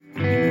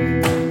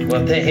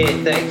Well,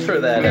 hey, thanks for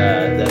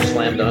that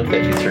slam dunk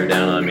that you threw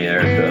down on me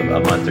there a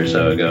month or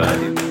so ago.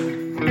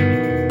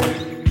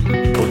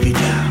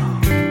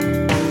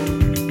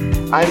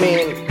 I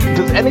mean,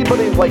 does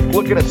anybody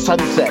look at a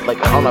sunset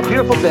on a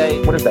beautiful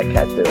day? What is that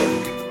cat doing?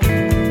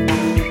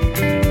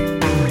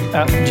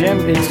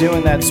 Jim is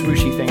doing that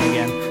swooshy thing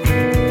again.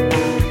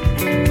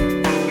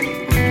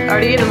 I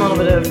already gave him a little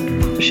bit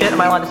of shit.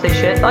 Am I allowed to say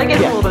shit? I gave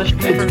him a little bit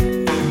of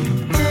shit.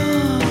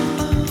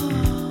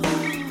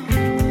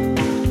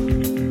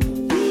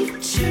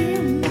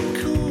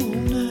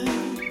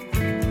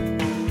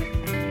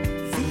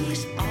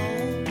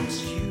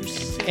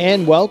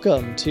 And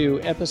welcome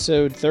to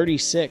episode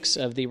 36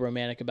 of the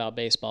Romantic About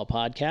Baseball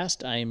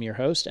podcast. I am your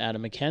host,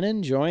 Adam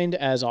McKinnon, joined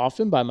as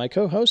often by my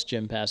co-host,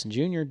 Jim Passon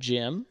Jr.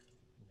 Jim.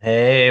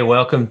 Hey,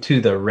 welcome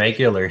to the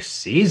regular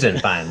season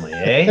finally,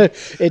 eh?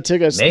 It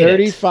took us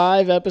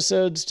 35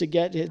 episodes to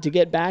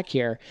get back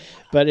here,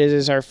 but it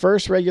is our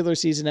first regular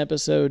season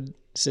episode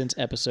since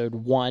episode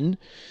 1.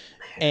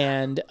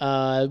 And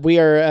we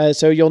are,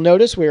 so you'll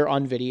notice we're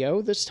on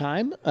video this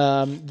time.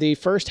 The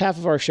first half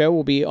of our show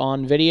will be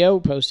on video,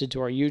 posted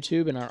to our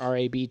YouTube and our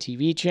RAB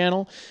TV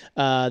channel.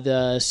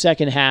 The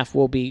second half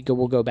will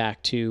go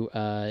back to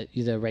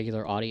the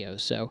regular audio.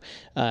 So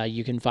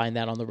you can find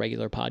that on the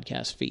regular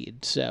podcast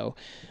feed. So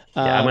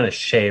I'm going to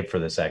shave for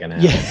the second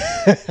half.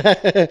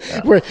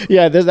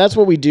 Yeah. That's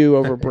what we do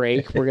over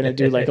break. We're going to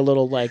do a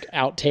little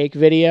outtake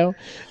video.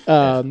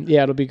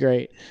 It'll be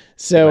great.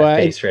 So my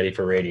face ready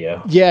for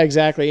radio. Yeah,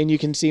 exactly. And you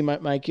can see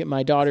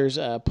my daughter's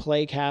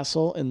play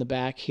castle in the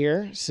back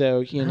here.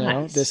 So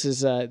Nice. this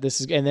is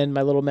and then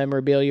my little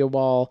memorabilia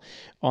wall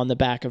on the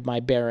back of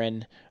my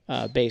barren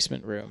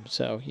basement room.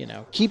 So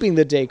keeping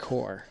the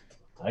decor.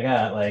 I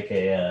got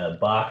a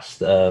box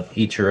of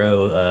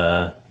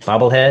Ichiro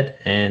bobblehead,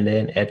 and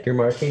then Edgar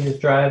Martinez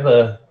drive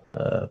a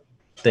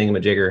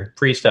thingamajigger,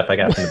 free stuff I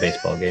got from the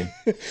baseball game.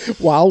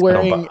 While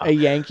wearing a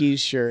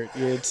Yankees shirt.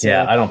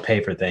 I don't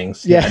pay for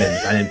things. Yeah,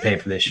 I didn't pay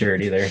for this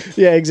shirt either.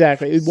 Yeah,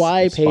 exactly.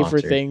 Why pay for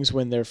things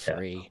when they're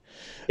free?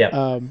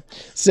 Yeah.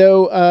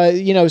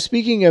 So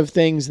speaking of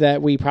things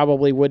that we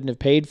probably wouldn't have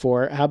paid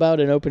for, how about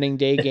an opening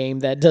day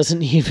game that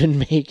doesn't even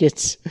make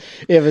it?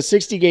 You have a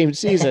 60-game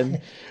season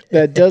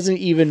that doesn't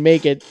even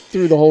make it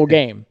through the whole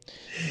game.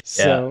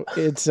 So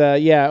it's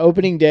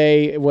opening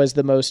day was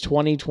the most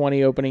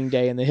 2020 opening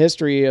day in the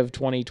history of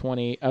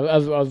 2020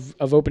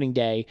 of opening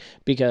day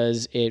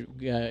because it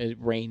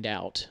rained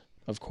out,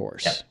 of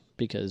course. Yep.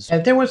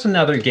 And there was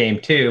another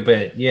game too,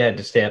 but you had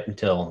to stay up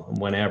until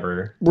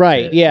whenever.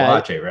 Right. Yeah.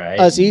 Watch it. Right.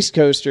 Us East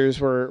Coasters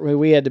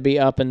we had to be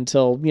up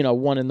until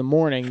 1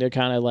 a.m. to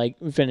kind of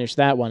finish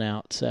that one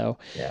out. So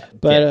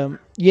and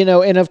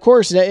of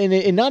course,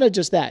 and not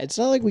just that, it's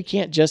not like we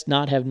can't just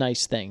not have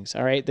nice things.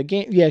 All right. The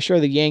game. Yeah, sure.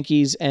 The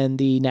Yankees and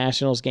the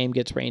Nationals game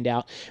gets rained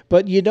out,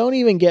 but you don't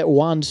even get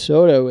Juan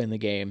Soto in the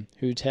game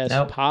who tests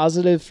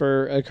positive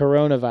for a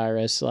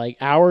coronavirus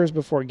hours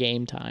before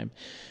game time.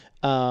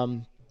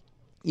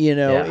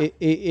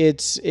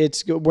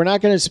 It's we're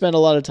not going to spend a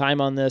lot of time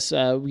on this.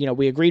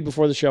 We agreed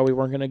before the show we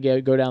weren't going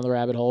to go down the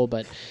rabbit hole,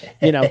 but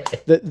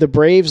the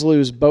Braves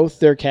lose both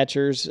their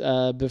catchers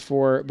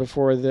before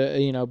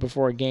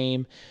a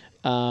game.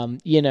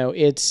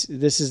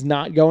 This is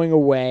not going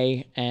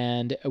away,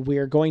 and we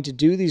are going to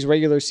do these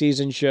regular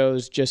season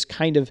shows just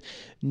kind of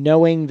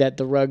knowing that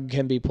the rug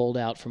can be pulled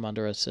out from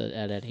under us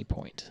at any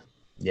point.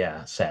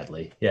 Yeah,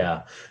 sadly.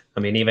 Yeah. I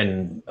mean,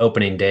 even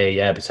opening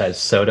day, besides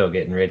Soto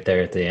getting right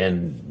there at the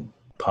end,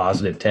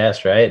 positive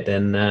test, right?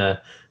 Then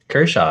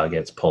Kershaw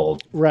gets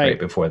pulled right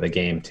before the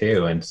game,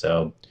 too. And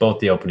so both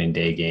the opening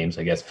day games,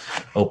 I guess,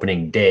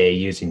 opening day,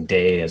 using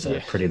day as a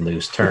pretty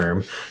loose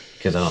term,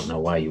 because I don't know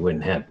why you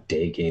wouldn't have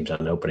day games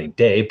on opening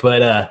day. But,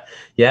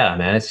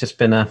 man, it's just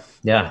been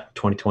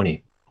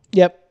 2020.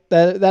 Yep.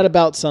 That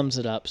about sums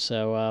it up.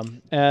 So,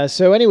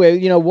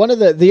 anyway, one of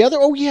the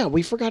other,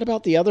 we forgot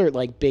about the other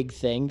big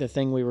thing, the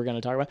thing we were going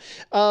to talk about,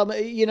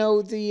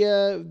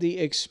 the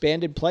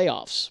expanded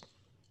playoffs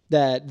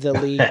that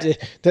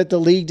the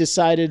league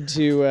decided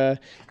to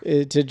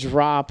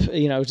drop,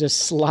 just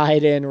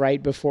slide in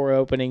right before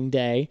opening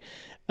day,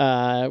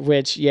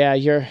 which,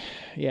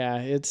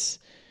 it's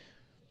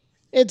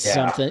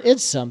something.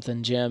 It's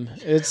something, Jim.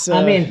 It's,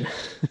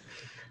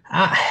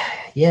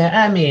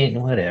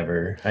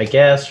 whatever, I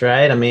guess,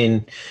 right? I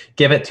mean,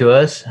 give it to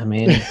us. I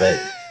mean, but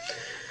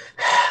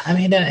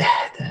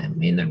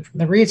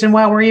the reason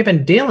why we're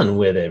even dealing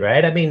with it,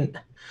 right? I mean,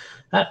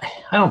 I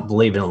don't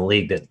believe in a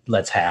league that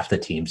lets half the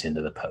teams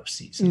into the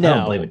postseason. No. I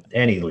don't believe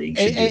any league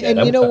should do that.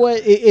 And you know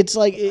what? It's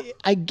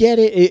I get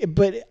it,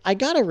 but I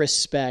gotta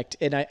respect.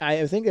 And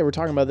I think they were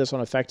talking about this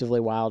on Effectively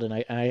Wild, and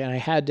I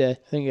had to. I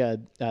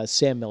think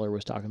Sam Miller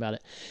was talking about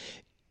it.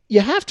 You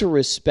have to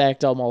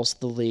respect almost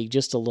the league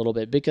just a little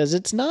bit, because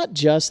it's not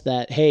just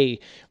that, hey,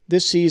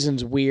 this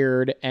season's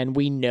weird and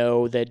we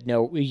know that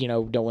no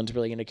one's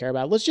really going to care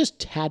about it. Let's just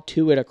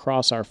tattoo it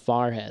across our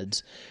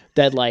foreheads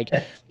that,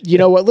 you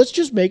know what, let's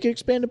just make it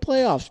expanded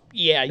playoffs.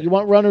 Yeah, you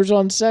want runners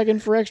on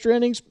second for extra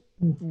innings?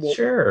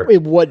 Sure.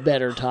 What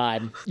better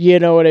time? You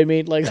know what I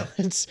mean? Like,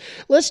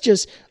 let's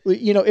just,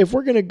 if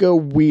we're gonna go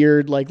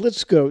weird, like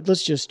let's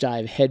just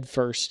dive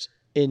headfirst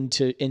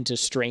into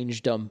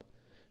strangedom.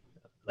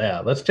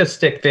 Yeah, let's just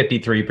stick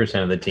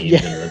 53% of the teams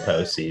into the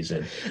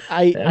postseason.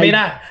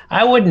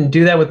 I wouldn't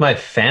do that with my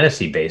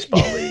fantasy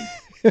baseball league.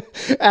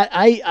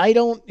 I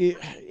don't.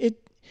 It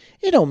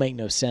don't make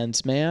no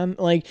sense, man.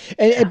 Like,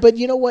 but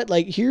you know what?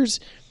 Like, here's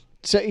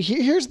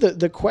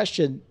the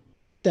question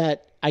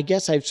that I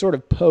guess I've sort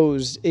of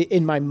posed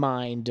in my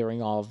mind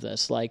during all of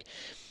this. Like,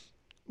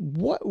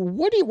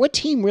 what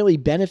team really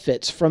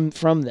benefits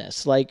from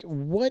this? Like,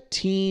 what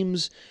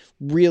teams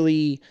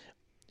really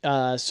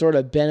sort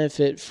of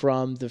benefit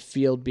from the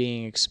field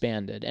being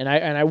expanded? And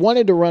I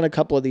wanted to run a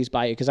couple of these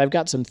by you because I've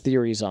got some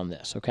theories on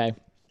this. Okay.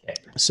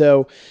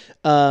 So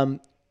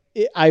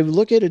I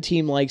look at a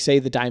team like, say,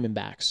 the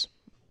Diamondbacks.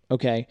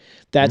 Okay.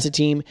 That's a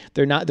team.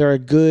 They're a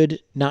good,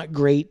 not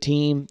great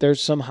team.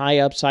 There's some high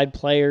upside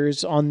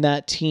players on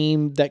that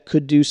team that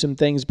could do some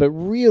things, but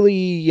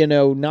really,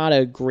 not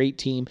a great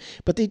team,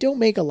 but they don't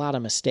make a lot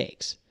of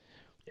mistakes.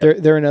 Yep.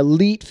 They're an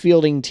elite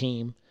fielding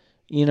team.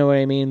 You know what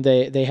I mean?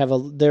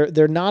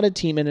 They're not a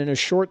team, and in a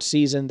short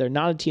season, they're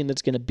not a team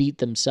that's going to beat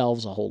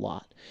themselves a whole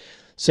lot.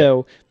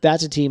 So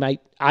that's a team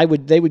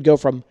they would go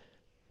from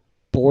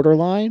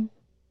borderline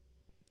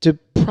to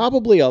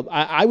probably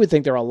I would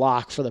think they're a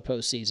lock for the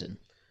postseason.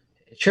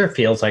 It sure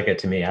feels like it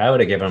to me. I would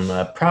have given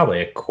them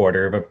probably a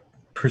quarter of a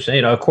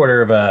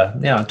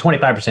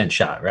 25%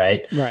 shot,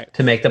 right? Right.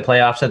 To make the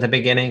playoffs at the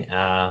beginning.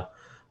 I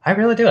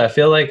really do. I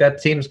feel like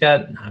that team's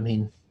got, I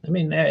mean,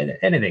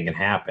 anything can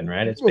happen,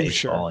 right? It's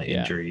baseball,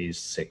 injuries,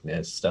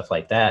 sickness, stuff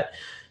like that.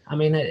 I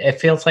mean, it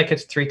feels like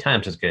it's 3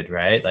 times as good,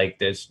 right? Like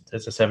there's a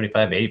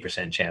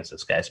 75-80% chance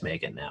this guy's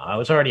making now. I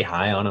was already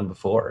high on him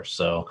before,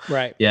 so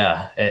right.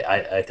 Yeah,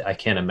 I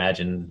can't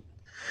imagine.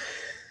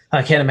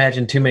 I can't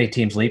imagine too many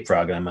teams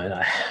leapfrogging them.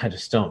 I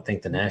just don't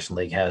think the National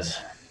League has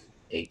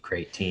 8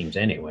 great teams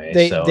anyway.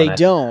 They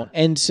don't,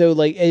 and so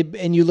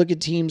and you look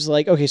at teams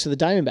like, okay, so the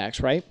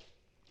Diamondbacks, right?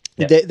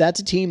 Yep. That's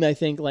a team I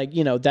think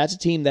that's a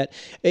team that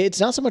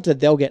it's not so much that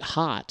they'll get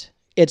hot,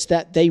 it's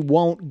that they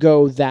won't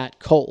go that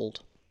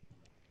cold.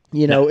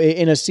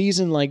 In a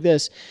season like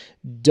this,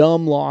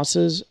 dumb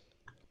losses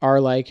are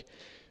like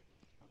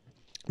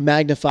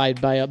magnified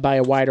by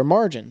a wider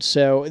margin.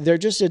 So they're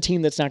just a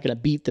team that's not going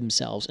to beat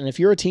themselves. And if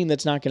you're a team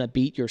that's not going to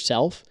beat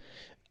yourself,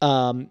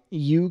 there's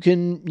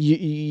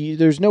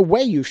no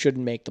way you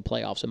shouldn't make the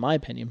playoffs, in my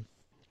opinion.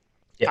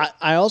 Yeah.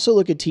 I also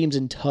look at teams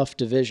in tough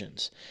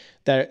divisions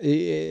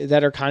that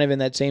are kind of in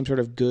that same sort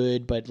of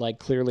good but like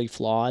clearly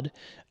flawed,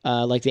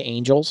 like the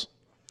Angels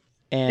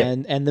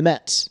and the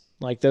Mets.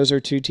 Like those are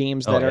 2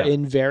 teams that are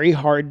in very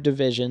hard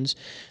divisions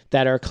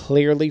that are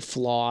clearly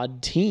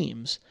flawed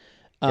teams.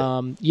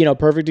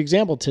 Perfect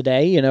example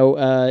today,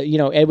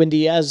 Edwin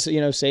Diaz,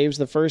 saves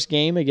the first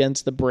game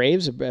against the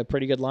Braves, a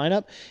pretty good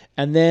lineup.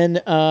 And then,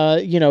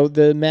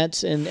 the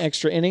Mets in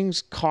extra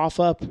innings cough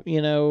up,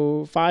 3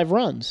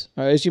 runs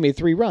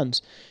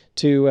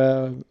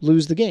to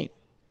lose the game.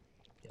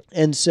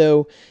 And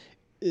so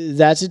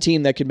that's a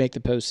team that could make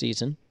the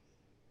postseason,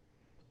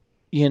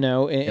 in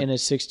a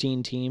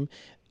 16 team.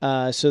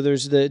 So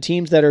there's the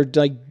teams that are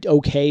like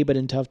okay, but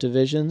in tough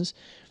divisions.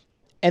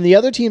 And the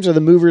other teams are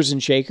the movers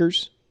and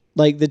shakers,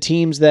 like the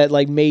teams that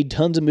like made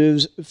tons of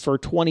moves for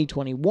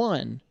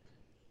 2021,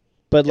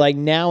 but like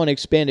now an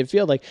expanded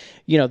field, like,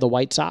 the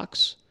White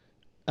Sox,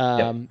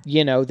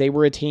 they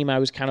were a team I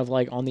was kind of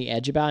like on the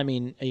edge about. I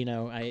mean,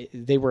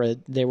 they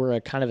were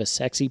a kind of a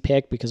sexy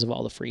pick because of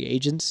all the free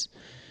agents.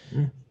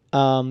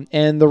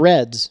 And the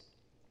Reds.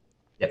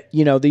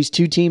 Yep. These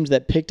 2 teams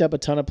that picked up a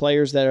ton of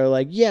players that are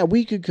like, yeah,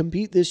 we could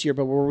compete this year,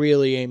 but we're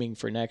really aiming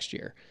for next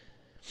year.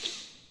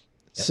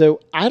 Yep. So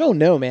I don't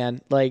know,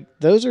 man. Like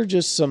those are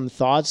just some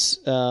thoughts.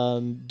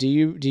 Do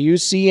you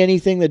see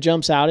anything that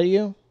jumps out at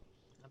you?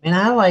 I mean,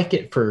 I like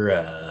it for.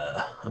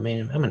 I'm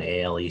an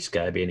AL East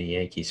guy, being a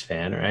Yankees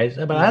fan, right?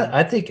 But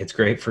I think it's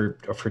great for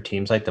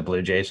teams like the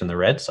Blue Jays and the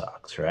Red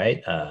Sox,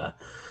 right?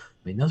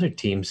 Those are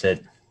teams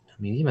that,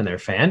 even their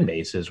fan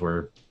bases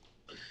were,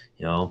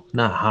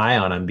 not high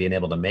on them being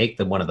able to make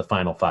one of the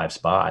final 5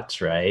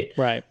 spots, right?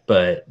 Right.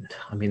 But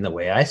the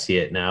way I see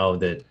it now,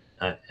 that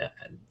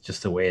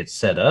just the way it's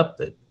set up,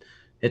 that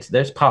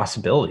there's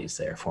possibilities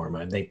there for them.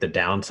 I think the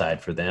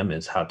downside for them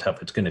is how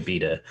tough it's going to be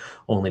to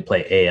only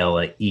play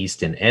AL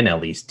East and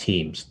NL East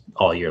teams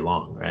all year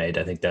long, right?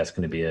 I think that's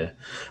going to be a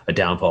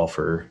downfall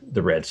for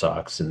the Red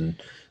Sox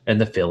and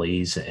the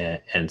Phillies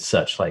and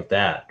such like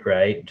that,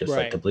 right? Just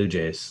like the Blue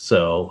Jays.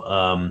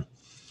 So,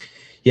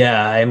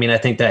 I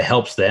think that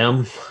helps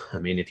them.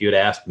 If you had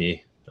asked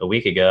me a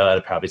week ago,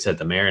 I'd probably said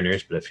the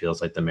Mariners, but it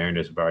feels like the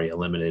Mariners have already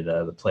eliminated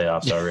the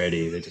playoffs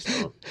already. They just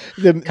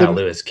don't. Kyle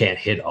Lewis can't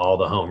hit all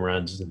the home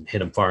runs and hit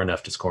them far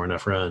enough to score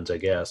enough runs, I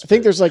guess. I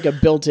think there's like a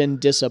built-in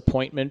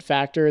disappointment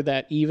factor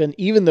that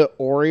even the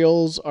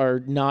Orioles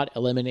are not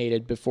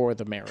eliminated before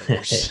the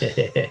Mariners.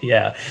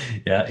 yeah,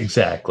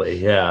 exactly.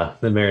 Yeah,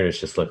 the Mariners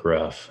just look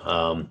rough.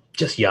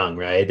 Just young,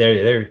 right?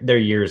 They're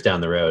years down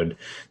the road.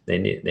 They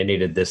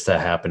needed this to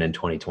happen in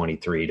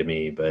 2023 to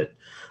me, but.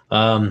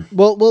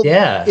 Well,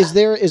 yeah. Is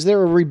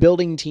there a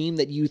rebuilding team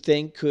that you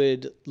think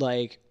could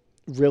like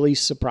really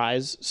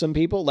surprise some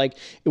people? Like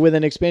with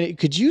an expanded,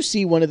 could you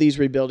see one of these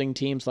rebuilding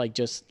teams like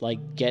just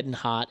like getting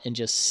hot and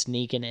just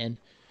sneaking in?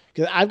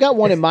 Because I've got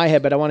one in my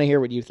head, but I want to hear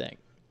what you think.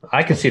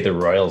 I can see the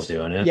Royals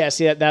doing it. Yeah,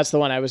 see that's the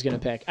one I was going to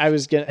pick. I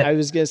was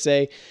gonna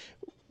say,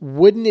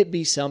 wouldn't it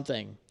be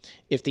something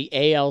if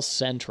the AL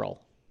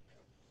Central,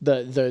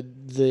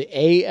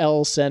 the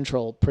AL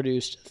Central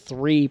produced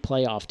 3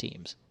 playoff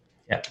teams?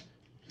 Yeah.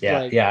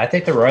 Yeah, I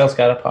think the Royals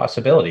got a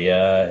possibility.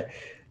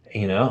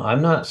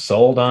 I'm not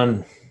sold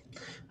on.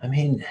 I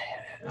mean,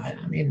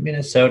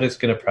 Minnesota's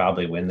going to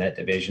probably win that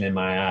division in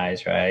my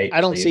eyes, right? I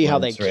don't see how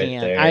they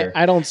can. Right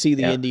I don't see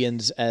the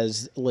Indians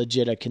as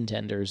legit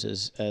contenders.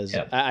 As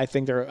I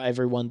think they're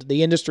everyone.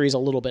 The industry is a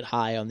little bit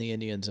high on the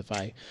Indians. If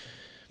I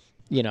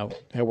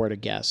were to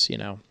guess,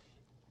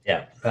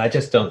 Yeah, I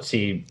just don't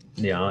see,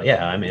 I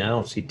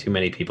don't see too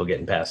many people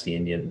getting past the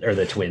Indians or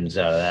the Twins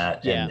out of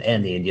that,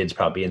 and the Indians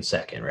probably in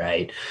second,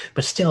 right?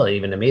 But still,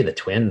 even to me, the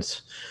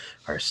Twins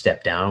are a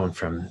step down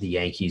from the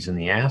Yankees and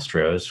the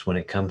Astros when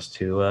it comes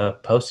to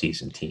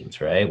postseason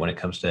teams, right? When it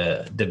comes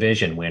to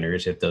division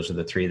winners, if those are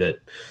the 3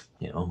 that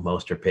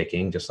most are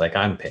picking, just like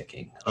I'm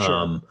picking,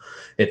 sure.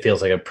 It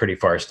feels like a pretty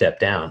far step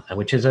down,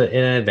 which is an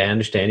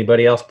advantage to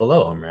anybody else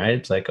below them, right?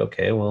 It's like,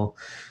 okay, well.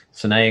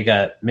 So now you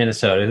got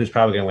Minnesota, who's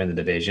probably going to win the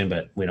division,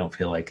 but we don't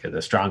feel like they're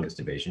the strongest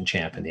division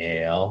champ in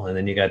the AL. And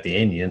then you got the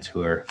Indians,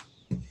 who are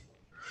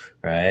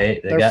right.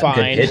 They're got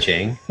fine. Good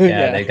pitching.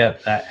 Yeah, they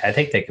got. I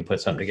think they could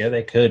put something together.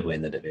 They could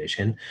win the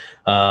division.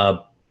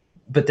 But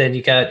then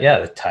you got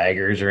the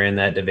Tigers are in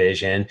that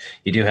division.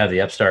 You do have the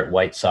upstart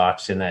White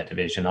Sox in that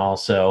division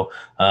also.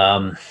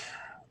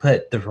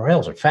 But the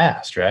Royals are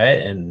fast, right?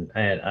 And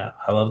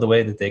I love the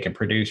way that they can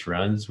produce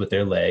runs with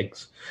their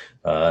legs.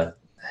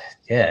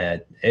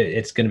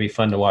 It's going to be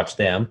fun to watch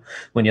them.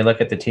 When you look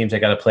at the teams that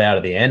got to play out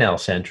of the NL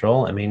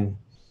Central,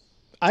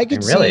 I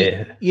could see.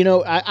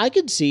 I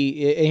could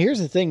see. And here's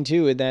the thing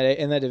too in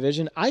that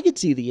division, I could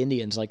see the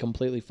Indians like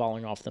completely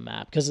falling off the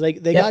map because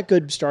they got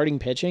good starting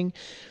pitching,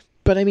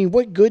 but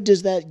what good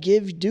does that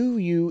do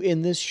you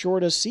in this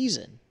shortest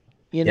season?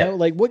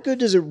 Like what good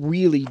does it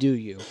really do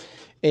you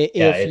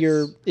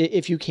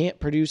if you can't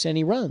produce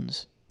any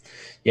runs?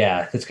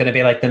 Yeah, it's going to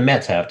be like the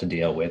Mets have to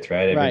deal with,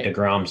 right? Every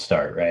DeGrom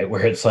start, right?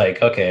 Where it's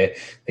like, okay,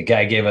 the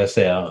guy gave us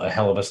a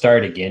hell of a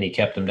start again. He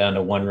kept them down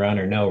to 1 run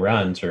or no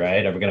runs,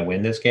 right? Are we going to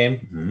win this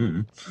game?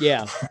 Mm-hmm.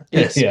 Yeah.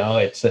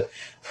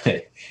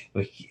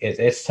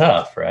 It's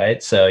tough,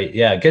 right? So,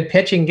 good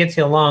pitching gets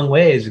you a long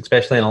ways,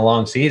 especially in a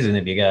long season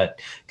if you got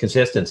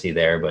consistency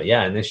there. But,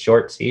 in this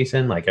short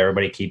season, like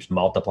everybody keeps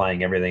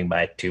multiplying everything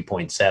by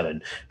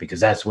 2.7 because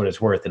that's what it's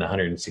worth in a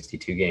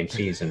 162-game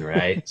season,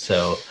 right?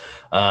 So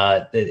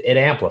it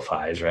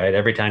amplifies, right?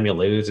 Every time you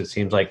lose, it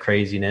seems like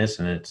craziness,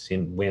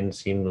 and wins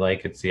seem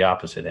like it's the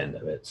opposite end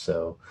of it.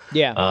 So,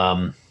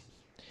 I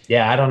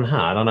don't know.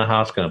 I don't know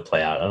how it's going to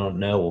play out. I don't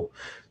know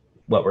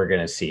what we're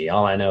going to see.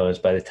 All I know is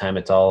by the time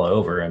it's all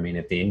over,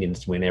 if the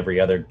Indians win every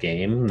other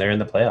game, they're in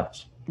the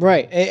playoffs.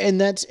 Right. I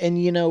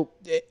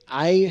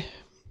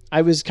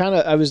was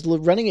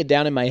running it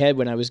down in my head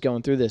when I was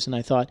going through this, and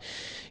I thought,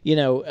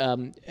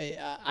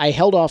 I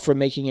held off from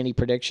making any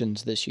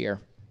predictions this year.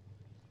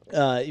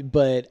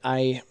 But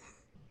I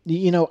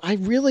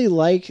really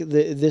like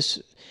this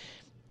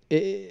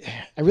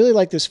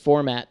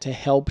format to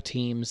help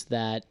teams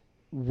that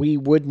we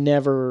would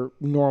never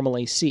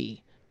normally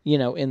see,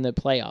 in the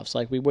playoffs.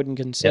 Like we wouldn't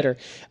consider.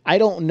 Yeah. I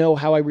don't know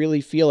how I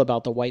really feel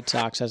about the White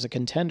Sox as a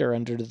contender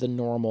under the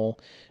normal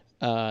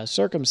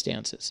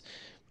circumstances.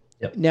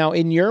 Yep. Now,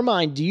 in your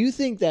mind, do you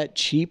think that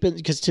cheapens?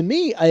 Because to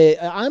me,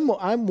 I'm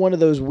one of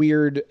those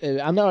weird.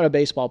 I'm not a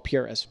baseball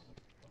purist.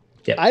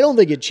 Yep. I don't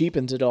think it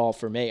cheapens it all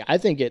for me. I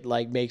think it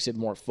makes it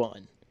more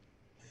fun.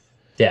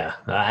 Yeah,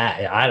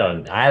 I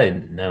don't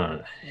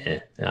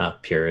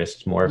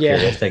purist,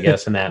 I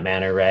guess, in that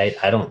manner, right?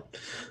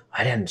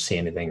 I didn't see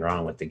anything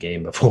wrong with the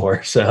game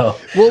before, so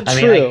true.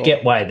 I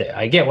get why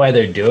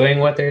they're doing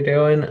what they're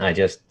doing. I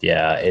just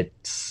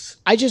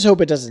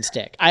hope it doesn't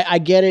stick. I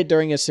get it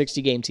during a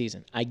 60-game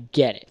season. I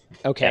get it.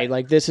 Okay,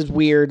 this is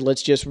weird.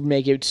 Let's just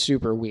make it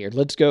super weird.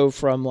 Let's go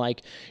from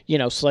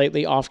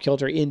slightly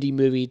off-kilter indie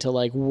movie to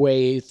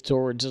way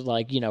towards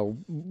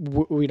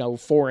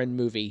foreign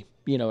movie.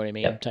 You know what I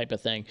mean? Yep. Type of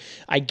thing.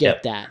 I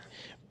get that,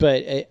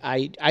 but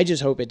I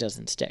just hope it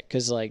doesn't stick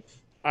because I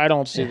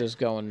don't see this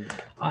going.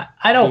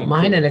 I don't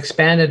mind an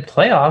expanded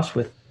playoffs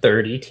with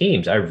 30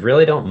 teams. I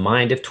really don't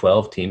mind if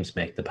 12 teams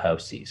make the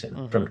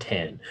postseason from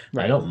 10.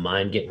 Right. I don't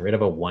mind getting rid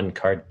of a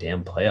one-card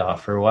damn playoff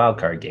for a wild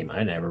card game.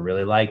 I never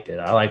really liked it.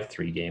 I like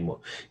 3-game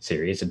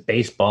series. And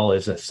baseball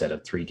is a set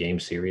of 3-game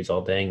series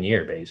all dang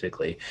year,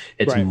 basically.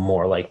 It's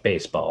more like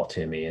baseball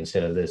to me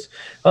instead of this,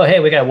 oh, hey,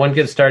 we got one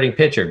good starting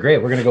pitcher. Great,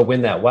 we're going to go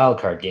win that wild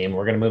card game.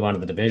 We're going to move on to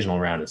the divisional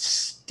round and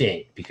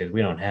stink because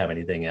we don't have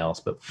anything else.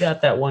 But we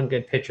got that one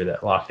good pitcher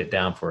that locked it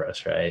down for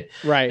us, right?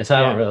 Right. And so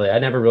I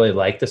never really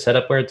liked the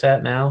setup where it's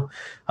at now.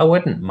 I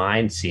wouldn't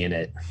mind seeing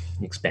it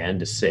expand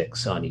to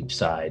 6 on each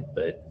side,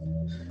 but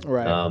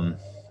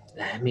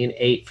I mean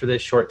 8 for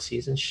this short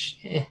season,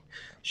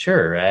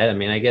 sure, right? I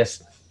mean, I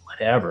guess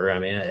whatever. I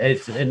mean,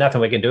 it's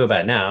nothing we can do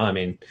about it now. I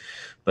mean,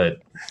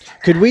 but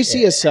could we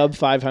see a sub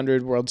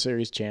 500 World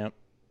Series champ?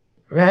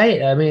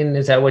 Right. I mean,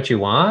 is that what you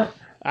want?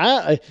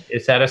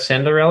 Is that a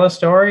Cinderella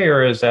story,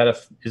 or is that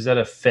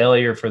a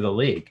failure for the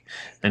league?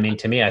 I mean,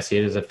 to me, I see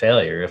it as a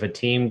failure. If a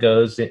team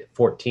goes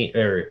 14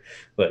 or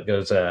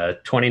goes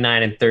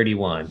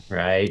 29-31,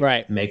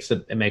 right, makes the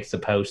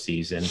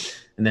postseason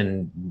and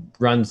then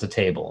runs the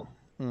table.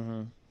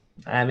 Mm-hmm.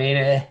 I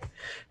mean,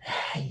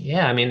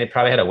 I mean, they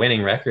probably had a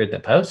winning record in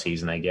the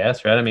postseason, I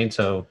guess, right? I mean,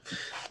 so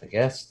I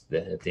guess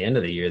at the end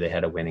of the year they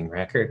had a winning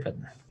record, but.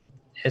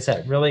 Is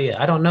that really?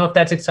 I don't know if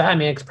that's exciting. I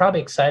mean, it's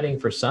probably exciting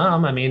for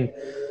some. I mean,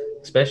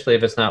 especially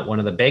if it's not one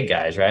of the big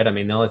guys, right? I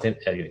mean, the only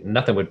thing,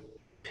 nothing would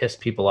piss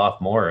people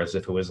off more as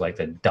if it was like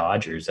the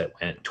Dodgers that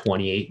went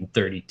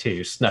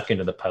 28-32, snuck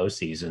into the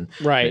postseason,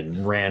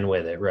 and ran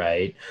with it,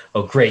 right?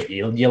 Oh, great!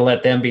 You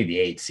let them be the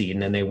 8th seed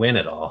and then they win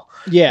it all,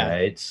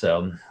 right?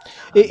 So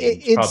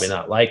it's probably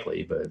not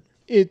likely, but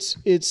it's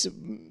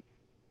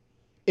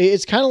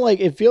kind of like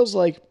it feels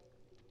like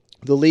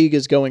the league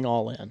is going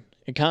all in.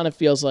 It kind of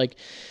feels like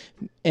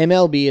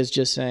MLB is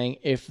just saying,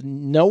 if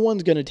no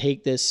one's going to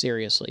take this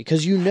seriously,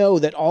 because you know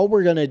that all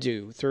we're going to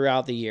do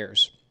throughout the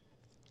years,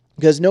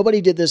 because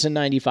nobody did this in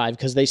 95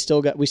 because we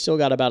still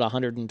got about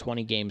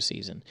 120 game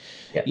season.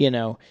 Yep. You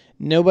know,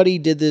 nobody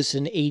did this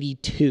in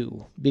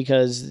 82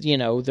 because, you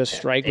know, the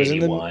strike was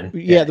 81.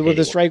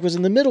 The strike was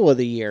in the middle of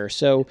the year.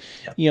 So,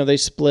 you know, they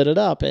split it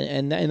up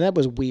and that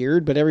was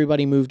weird, but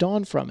everybody moved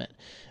on from it.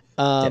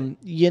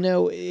 You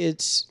know,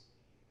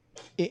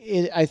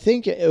 I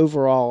think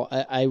overall,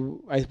 I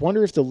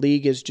wonder if the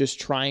league is just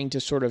trying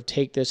to sort of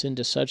take this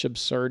into such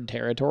absurd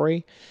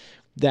territory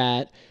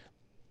that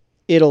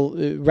it'll,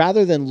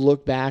 rather than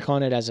look back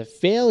on it as a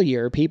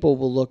failure, people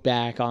will look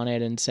back on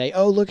it and say,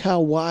 oh, look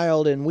how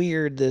wild and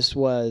weird this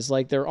was.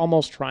 Like they're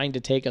almost trying to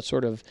take a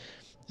sort of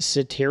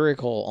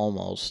satirical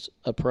almost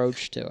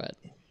approach to it.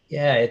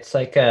 Yeah, it's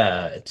like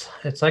a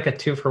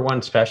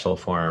 2-for-1 special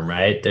for them,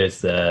 right?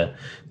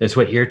 There's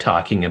what you're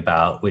talking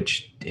about,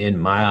 which in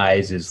my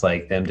eyes is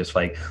like them just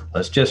like,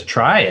 let's just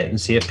try it and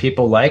see if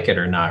people like it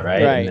or not,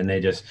 right? And then they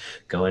just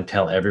go and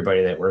tell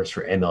everybody that works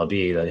for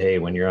MLB that, hey,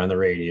 when you're on the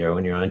radio,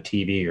 when you're on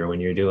TV, or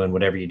when you're doing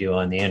whatever you do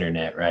on the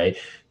internet, right?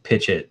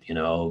 Pitch it, you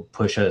know,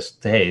 push us.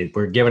 Hey,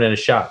 we're giving it a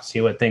shot.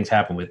 See what things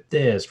happen with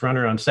this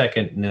runner on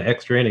second and the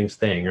extra innings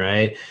thing,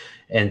 right?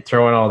 And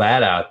throwing all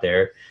that out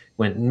there.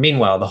 When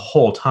meanwhile, the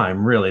whole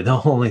time, really,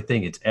 the only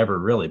thing it's ever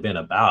really been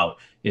about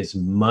is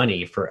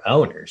money for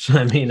owners.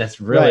 I mean, that's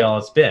really all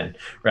it's been,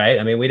 right?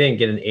 I mean, we didn't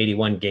get an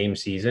 81 game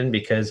season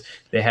because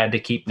they had to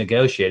keep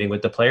negotiating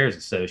with the Players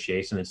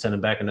Association and send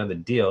them back another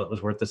deal. It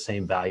was worth the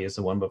same value as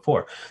the one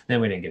before. Then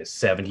we didn't get a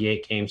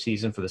 78 game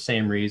season for the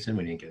same reason.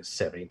 We didn't get a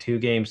 72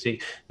 game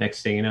season.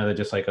 Next thing you know, they're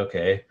just like,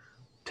 okay,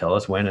 tell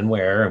us when and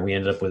where. And we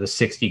ended up with a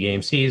 60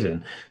 game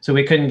season. So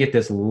we couldn't get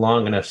this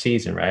long enough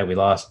season, right? We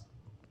lost.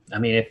 I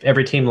mean, if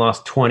every team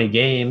lost 20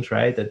 games,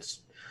 right,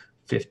 that's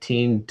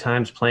 15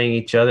 times playing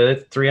each other.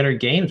 That's 300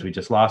 games we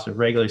just lost in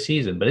regular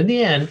season. But in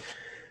the end,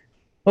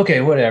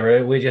 okay,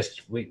 whatever. We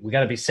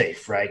got to be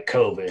safe, right?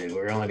 COVID.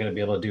 We're only going to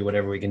be able to do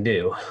whatever we can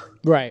do.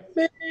 Right.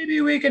 Maybe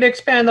we could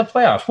expand the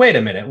playoffs. Wait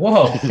a minute.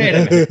 Whoa, wait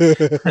a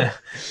minute.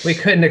 We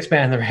couldn't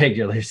expand the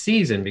regular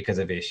season because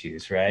of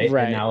issues, right?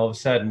 Right. And now all of a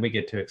sudden we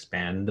get to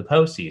expand the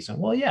postseason.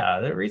 Well, yeah,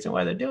 the reason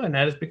why they're doing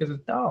that is because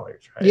of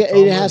dollars, right? Yeah,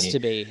 it has to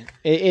be.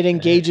 It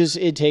engages.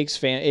 It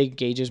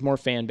engages more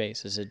fan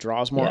bases. It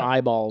draws more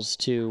eyeballs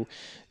to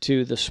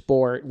the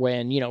sport.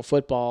 When, you know,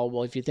 football.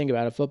 Well, if you think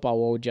about it, football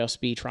will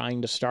just be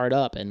trying to start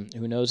up, and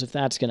who knows if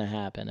that's going to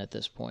happen at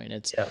this point.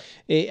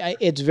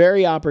 It's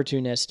very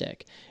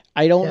opportunistic.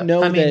 I don't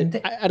know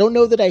I don't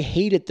know that I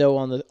hate it though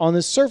on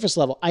the surface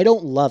level. I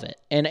don't love it.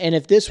 And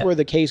if this were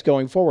the case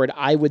going forward,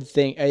 I would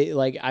think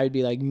I'd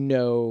be like,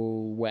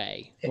 no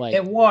way. Like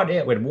it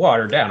would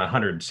water down a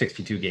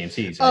 162 game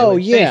season. Oh, it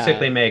would yeah.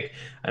 Basically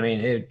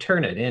it would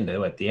turn it into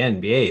what the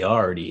NBA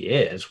already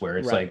is, where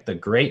it's like the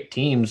great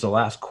teams the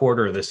last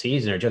quarter of the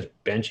season are just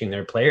benching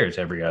their players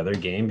every other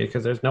game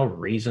because there's no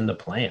reason to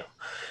play them.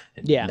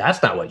 Yeah.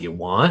 That's not what you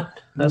want.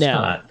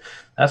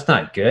 That's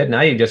not good.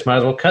 Now you just might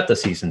as well cut the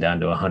season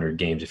down to 100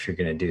 games if you're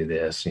going to do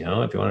this.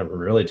 If you want to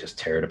really just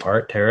tear it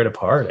apart,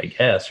 I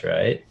guess,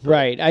 right?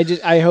 Right.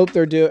 I hope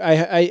they're doing.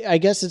 I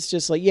guess it's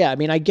just like, yeah. I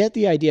mean, I get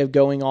the idea of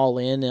going all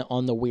in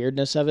on the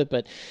weirdness of it,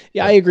 but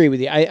yeah, I agree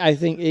with you. I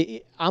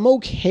think I'm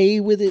okay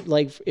with it,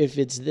 like if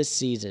it's this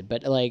season,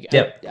 but like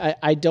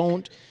I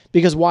don't,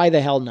 because why the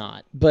hell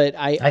not? But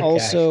I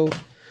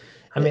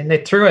mean,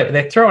 they're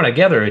throwing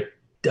together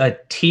a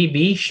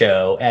TV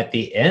show at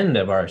the end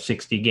of our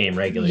 60 game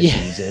regular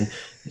season,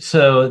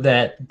 so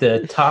that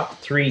the top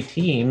 3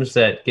 teams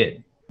that get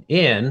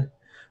in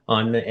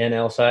on the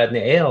NL side and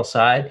the AL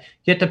side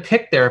get to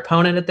pick their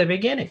opponent at the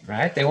beginning,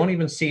 right? They won't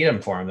even seed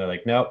them for them. They're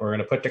like, nope, we're going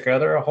to put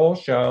together a whole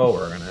show.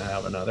 We're going to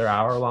have another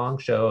hour-long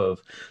show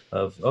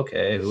of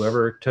okay,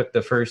 whoever took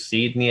the first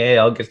seed in the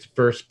AL gets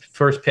the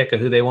first pick of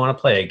who they want to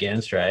play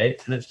against,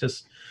 right? And it's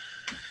just,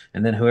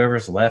 and then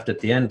whoever's left at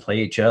the end play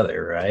each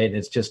other, right?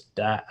 It's just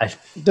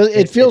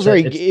it feels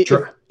very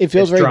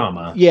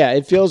drama. Yeah,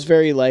 it feels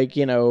very like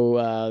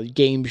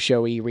game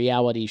showy,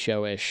 reality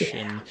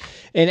showish,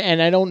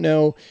 and I don't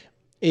know.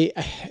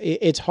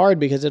 It's hard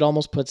because it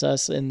almost puts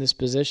us in this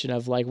position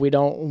of like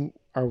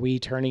are we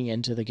turning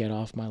into the get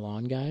off my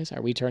lawn guys?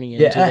 Are we turning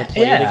into the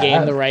play the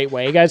game the right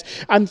way, guys?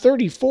 I'm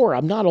 34.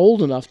 I'm not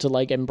old enough to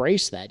like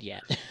embrace that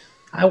yet.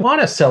 I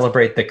want to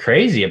celebrate the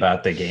crazy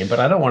about the game, but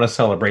I don't want to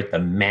celebrate the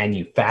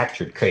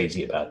manufactured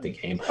crazy about the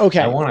game.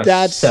 Okay, I want to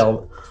That's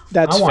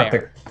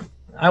fair.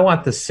 I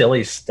want the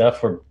silly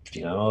stuff where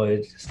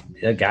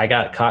a guy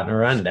got caught in a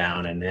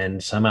rundown and then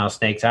somehow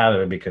snakes out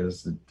of it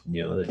because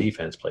the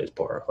defense plays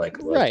poor, like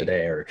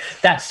today, or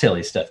that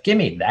silly stuff. Give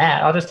me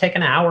that. I'll just take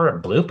an hour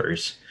of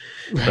bloopers,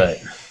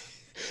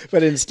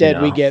 but instead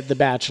we get The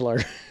Bachelor.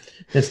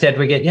 Instead,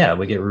 we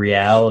get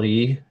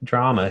reality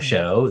drama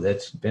show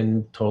that's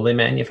been totally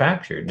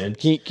manufactured. And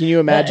can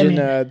you imagine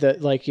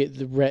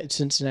the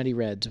Cincinnati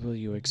Reds? Will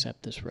you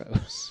accept this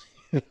rose?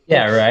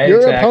 Yeah, right.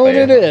 Your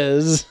opponent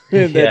is.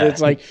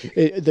 It's like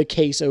the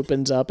case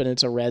opens up and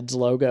it's a Reds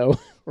logo,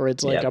 or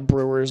it's like a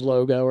Brewers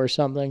logo or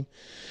something.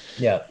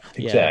 Yeah,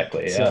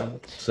 exactly.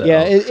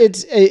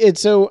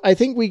 It's so I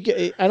think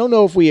I don't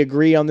know if we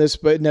agree on this,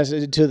 but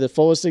to the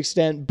fullest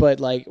extent, but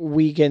like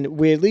we at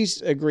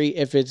least agree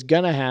if it's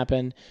gonna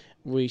happen,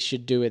 we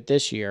should do it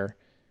this year,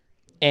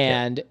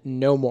 and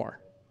no more.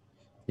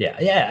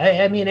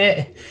 I mean,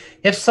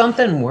 if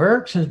something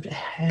works and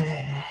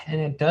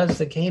it does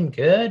the game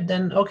good,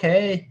 then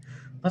okay,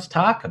 let's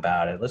talk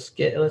about it. Let's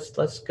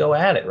go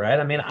at it, right?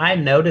 I mean, I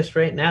noticed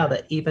right now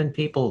that even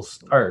people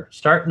are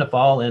starting to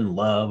fall in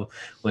love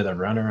with a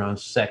runner on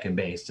second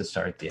base to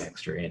start the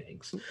extra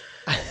innings.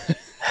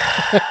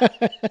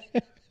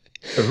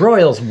 The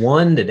Royals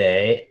won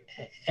today,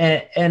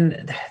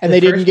 and they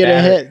didn't get a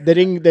hit. They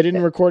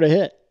didn't record a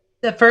hit.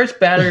 The first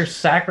batter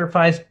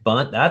sacrificed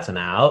bunt, that's an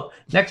out.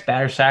 Next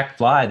batter sack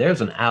fly, there's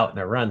an out and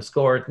a run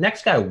scored.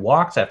 Next guy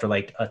walks after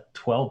like a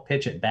 12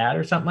 pitch at bat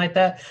or something like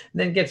that,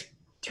 and then gets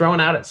thrown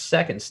out at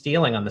second,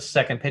 stealing on the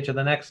second pitch of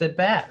the next at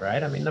bat,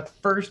 right? I mean, the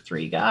first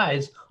 3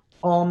 guys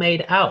all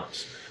made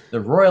outs. The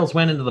Royals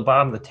went into the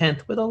bottom of the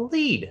 10th with a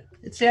lead.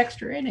 It's the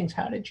extra innings.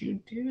 How did you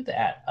do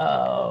that?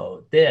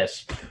 Oh,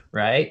 this,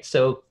 right?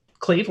 So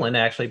Cleveland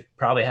actually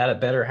probably had a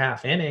better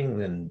half inning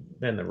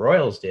than the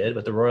Royals did,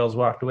 but the Royals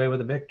walked away with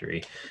a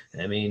victory.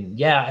 I mean,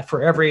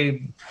 for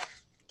every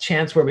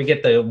chance where we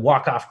get the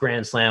walk-off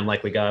grand slam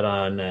like we got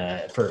on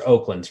for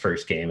Oakland's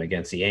first game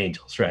against the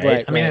Angels,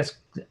 right? I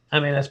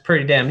mean, that's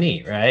pretty damn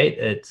neat, right?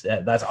 It's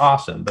that's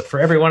awesome. But for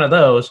every one of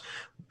those,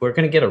 we're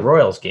going to get a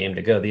Royals game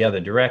to go the other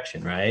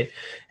direction, right?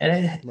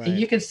 And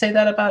you could say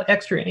that about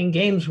extra inning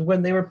games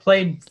when they were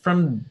played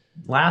from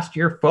last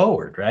year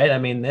forward, right? I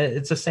mean,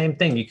 it's the same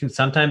thing.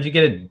 Sometimes you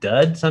get a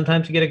dud,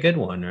 sometimes you get a good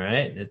one,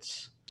 right?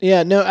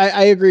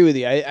 I agree with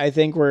you. I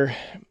think for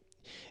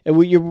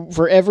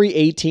every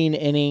 18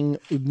 inning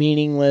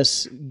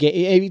meaningless,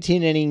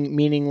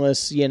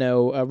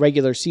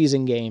 regular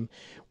season game,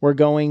 we're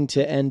going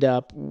to end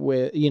up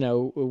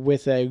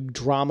with a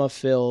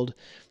drama-filled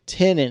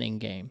 10-inning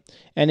game.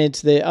 And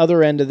it's the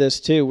other end of this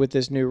too with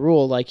this new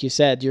rule. Like you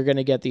said, you're going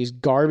to get these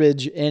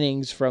garbage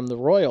innings from the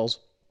Royals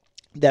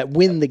that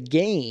win the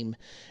game.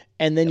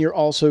 And then you're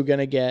also going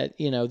to get,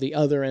 the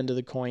other end of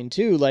the coin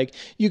too. Like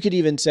you could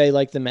even say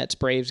like the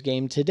Mets-Braves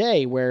game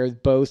today where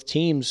both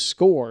teams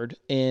scored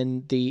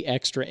in the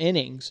extra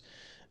innings.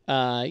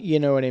 You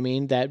know what I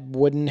mean? That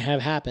wouldn't have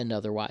happened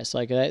otherwise.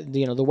 Like that,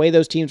 the way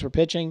those teams were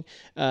pitching,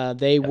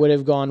 they would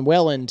have gone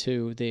well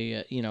into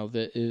the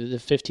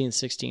 15th,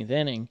 16th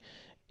inning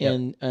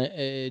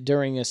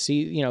during a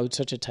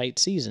such a tight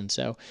season.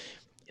 So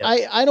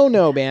I don't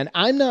know, man.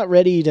 I'm not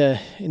ready to,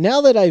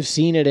 now that I've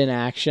seen it in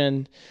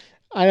action,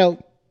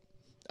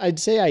 I'd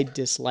say I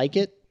dislike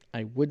it.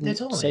 I wouldn't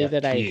say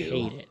that I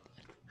hate it.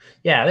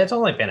 Yeah, there's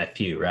only been a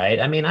few, right?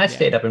 I mean, I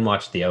stayed up and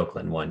watched the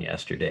Oakland one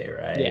yesterday,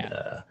 right?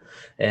 Yeah.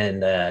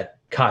 And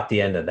caught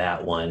the end of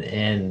that one.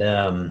 And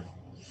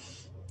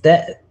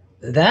that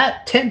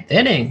that 10th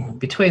inning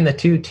between the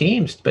two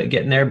teams, but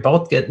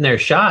both getting their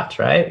shots,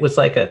 right, was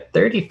like a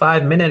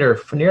 35-minute or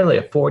nearly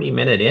a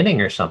 40-minute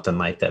inning or something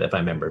like that, if I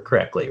remember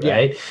correctly,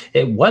 right? Yeah.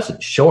 It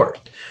wasn't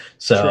short.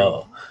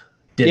 So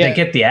did they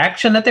get the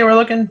action that they were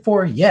looking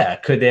for? Yeah.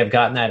 Could they have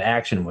gotten that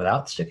action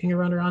without sticking a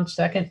runner on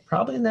second?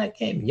 Probably in that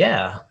game.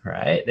 Yeah.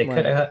 Right. They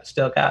could have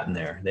still gotten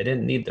there. They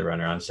didn't need the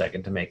runner on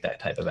second to make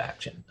that type of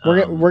action.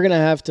 We're going to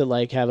have to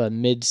have a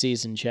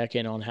mid-season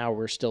check-in on how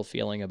we're still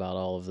feeling about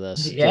all of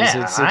this.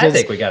 Yeah. I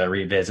think we got to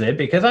revisit it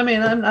because, I'm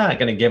not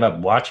going to give up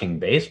watching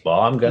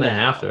baseball. I'm going to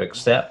have to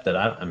accept that.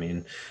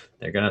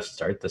 They're going to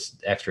start this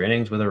extra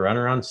innings with a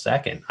runner on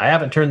second. I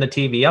haven't turned the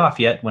TV off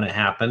yet when it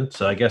happened.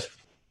 So I guess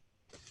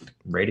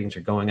ratings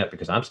are going up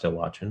because I'm still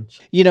watching.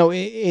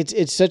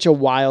 It's such a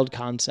wild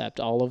concept,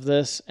 all of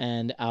this,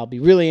 and I'll be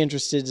really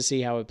interested to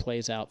see how it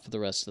plays out for the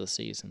rest of the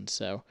season.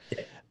 So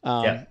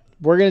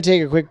we're going to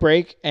take a quick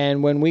break,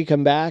 and when we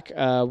come back,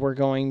 we're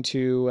going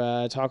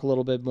to talk a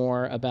little bit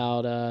more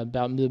about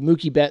the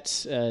Mookie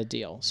Betts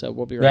deal. So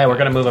we'll be right back. We're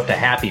going to move up to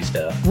happy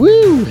stuff.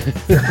 Woo!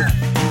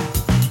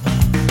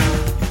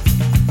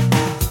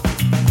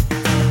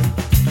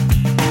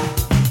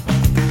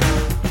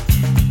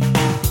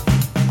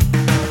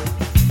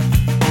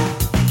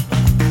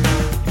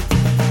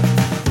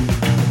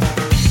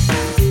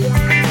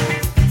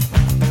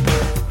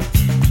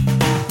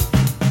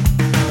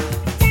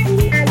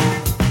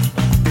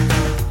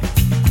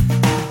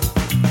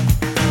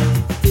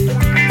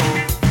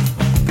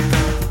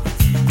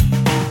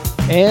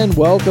 And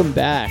welcome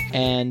back.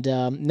 And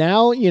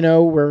now,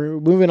 we're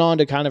moving on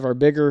to kind of our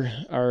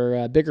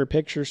bigger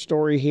picture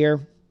story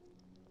here.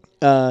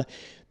 The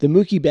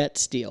Mookie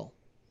Betts deal.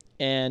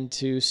 And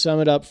to sum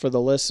it up for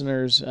the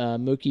listeners,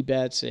 Mookie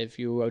Betts, if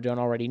you don't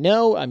already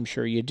know, I'm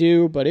sure you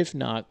do, but if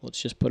not,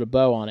 let's just put a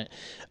bow on it.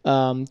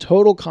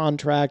 Total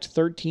contract,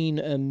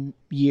 13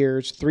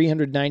 years,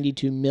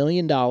 $392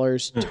 million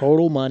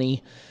total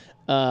money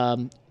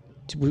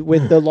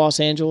with the Los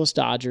Angeles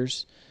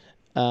Dodgers.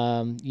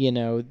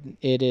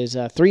 It is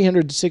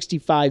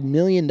 $365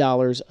 million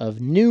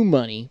of new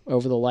money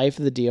over the life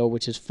of the deal,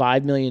 which is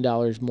 $5 million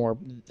more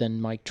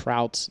than Mike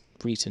Trout's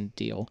recent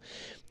deal,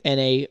 and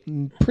a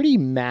pretty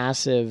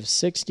massive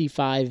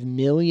 $65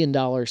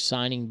 million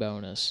signing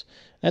bonus.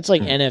 That's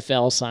like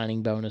NFL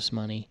signing bonus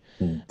money.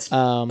 It's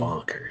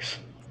bonkers.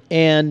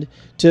 And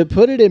to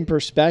put it in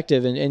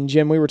perspective, and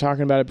Jim, we were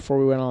talking about it before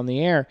we went on the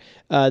air,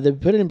 to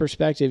put it in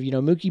perspective,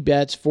 Mookie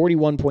Betts,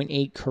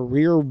 41.8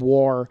 career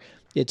WAR.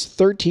 It's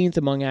 13th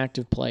among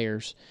active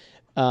players.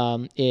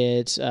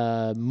 It's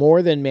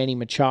more than Manny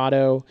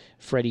Machado,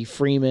 Freddie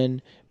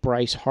Freeman,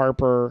 Bryce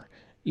Harper,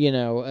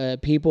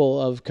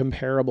 people of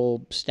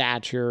comparable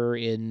stature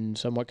in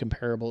somewhat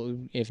comparable,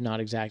 if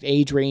not exact,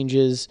 age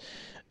ranges.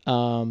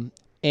 How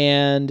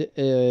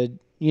do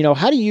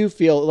you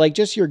feel?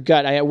 Just your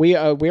gut. We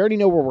already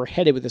know where we're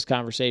headed with this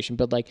conversation,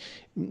 but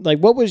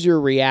what was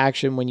your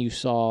reaction when you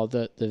saw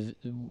the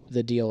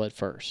deal at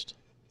first?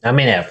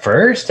 At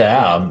first,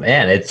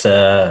 man, it's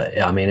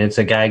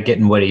a guy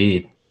getting what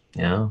he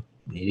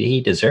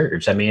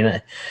deserves.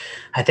 I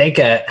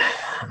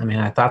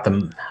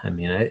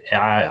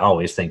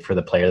always think for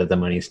the player that the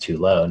money's too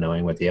low,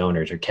 knowing what the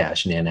owners are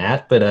cashing in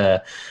at. But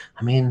I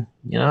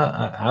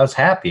was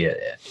happy.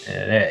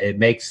 It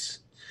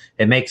makes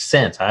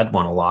sense. I'd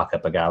want to lock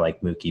up a guy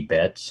like Mookie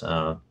Betts.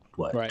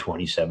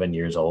 27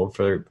 years old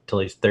till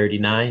he's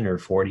 39 or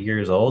 40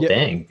 years old. Yep.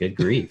 Dang, good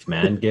grief,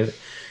 man.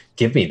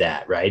 Give me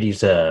that, right?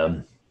 He's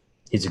a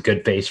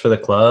good face for the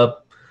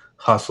club,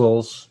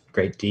 hustles,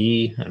 great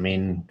D.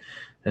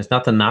 There's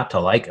nothing not to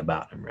like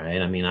about him, right?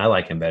 I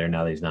like him better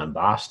now that he's not in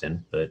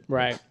Boston, but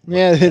right,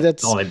 yeah,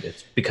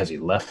 it's because he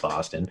left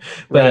Boston.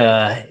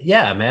 But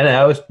man,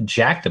 I was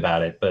jacked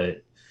about it.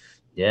 But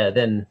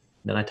then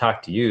I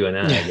talked to you, and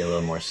then I get a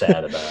little more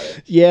sad about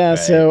it. Yeah, right?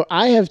 So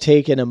I have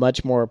taken a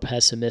much more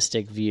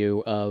pessimistic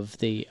view of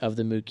the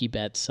Mookie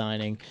Betts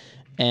signing.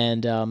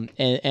 And I'm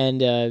going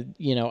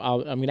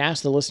to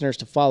ask the listeners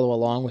to follow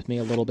along with me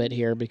a little bit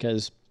here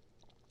because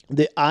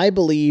I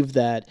believe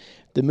that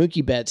the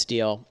Mookie Betts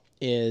deal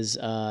is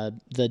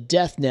the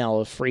death knell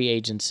of free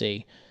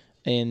agency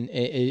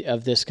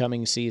of this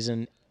coming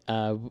season.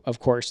 Of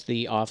course,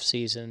 the off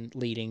season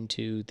leading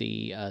to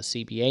the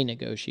CBA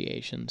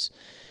negotiations.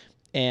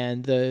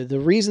 And the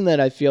reason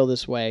that I feel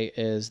this way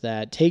is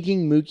that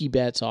taking Mookie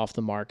Betts off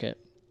the market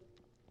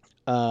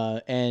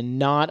and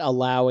not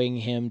allowing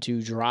him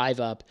to drive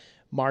up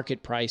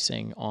market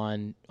pricing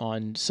on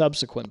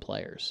subsequent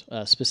players.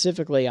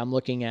 Specifically, I'm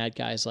looking at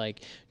guys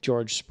like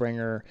George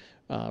Springer,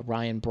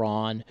 Ryan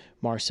Braun,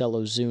 Marcell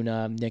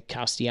Ozuna, Nick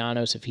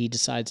Castellanos if he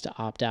decides to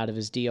opt out of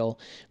his deal,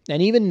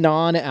 and even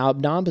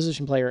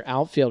non-position player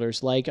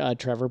outfielders like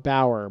Trevor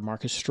Bauer,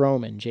 Marcus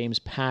Stroman, James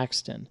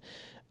Paxton.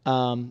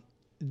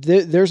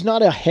 There's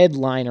not a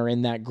headliner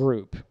in that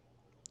group.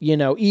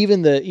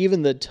 Even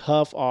the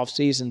tough off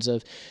seasons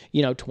of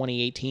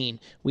 2018,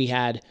 we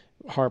had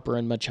Harper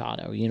and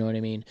Machado. You know what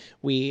I mean?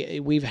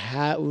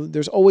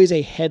 There's always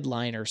a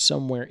headliner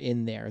somewhere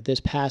in there. This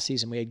past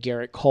season, we had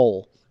Garrett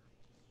Cole.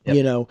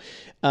 Yep.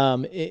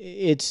 And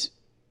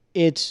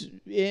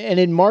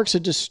it marks a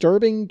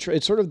disturbing.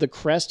 It's sort of the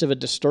crest of a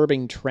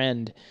disturbing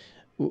trend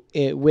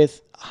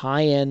with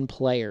high-end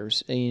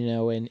players,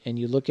 and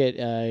you look at,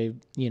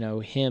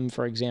 him,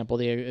 for example.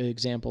 The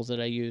examples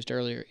that I used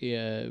earlier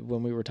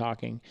when we were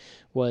talking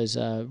was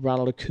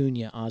Ronald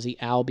Acuna, Ozzie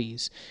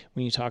Albies.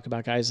 When you talk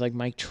about guys like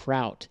Mike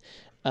Trout,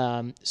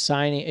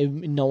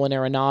 signing Nolan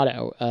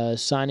Arenado,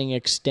 signing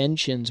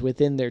extensions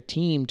within their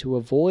team to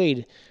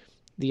avoid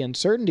the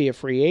uncertainty of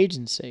free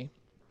agency,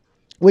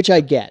 which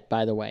I get,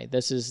 by the way.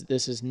 This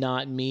is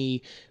not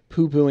me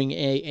poo-pooing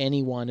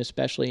anyone,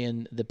 especially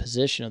in the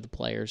position of the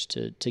players,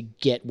 to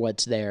get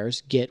what's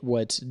theirs, get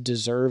what's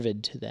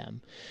deserved to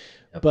them.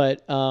 Yep.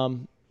 But,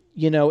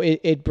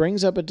 it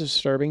brings up a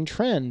disturbing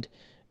trend.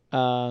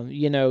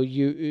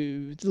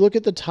 You look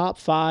at the top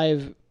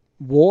 5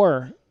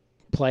 WAR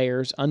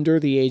players under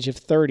the age of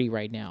 30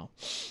 right now.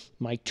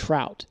 Mike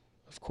Trout,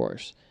 of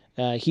course.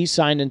 He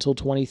signed until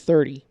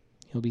 2030.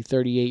 He'll be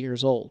 38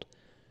 years old.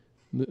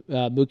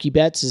 Mookie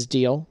Betts'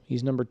 deal,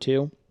 he's number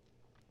 2,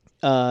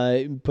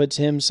 puts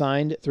him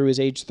signed through his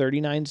age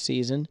 39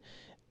 season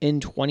in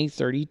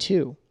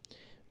 2032.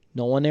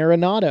 Nolan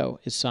Arenado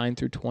is signed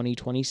through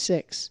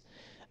 2026.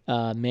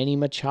 Manny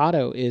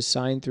Machado is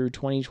signed through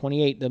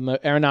 2028. The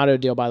Arenado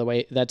deal, by the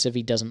way, that's if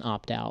he doesn't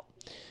opt out.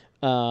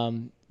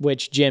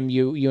 Which, Jim,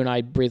 you and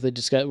I briefly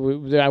discussed.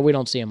 We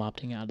don't see him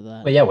opting out of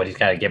that. Well, yeah, he's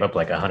got to give up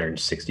like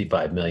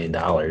 $165 million.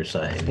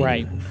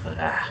 Right.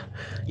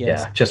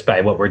 Yes. Yeah, just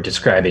by what we're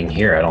describing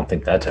here, I don't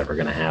think that's ever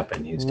going to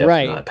happen. He's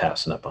definitely not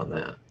passing up on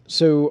that.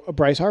 So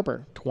Bryce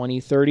Harper,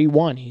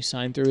 2031, he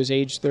signed through his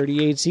age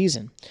 38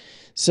 season.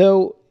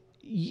 So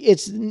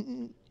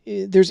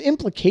there's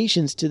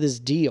implications to this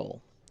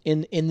deal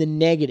in the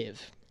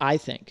negative, I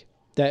think,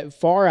 that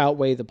far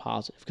outweigh the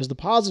positive, because the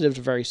positives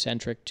are very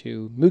centric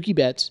to Mookie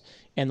Betts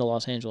and the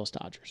Los Angeles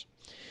Dodgers.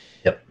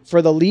 Yep.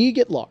 For the league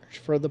at large,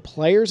 for the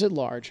players at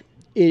large,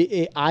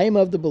 I am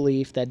of the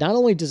belief that not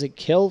only does it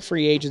kill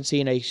free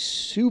agency in a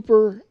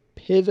super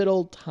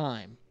pivotal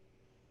time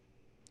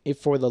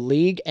for the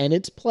league and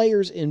its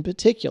players in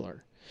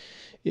particular,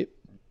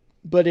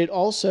 but it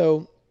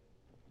also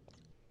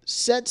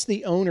sets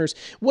the owners.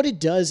 What it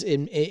does,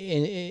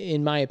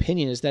 in my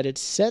opinion, is that it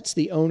sets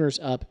the owners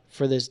up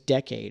for this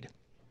decade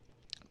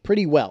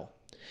pretty well.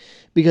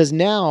 Because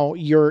now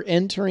you're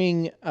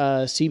entering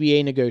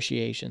CBA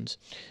negotiations,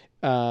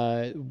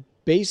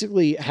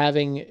 basically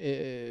having,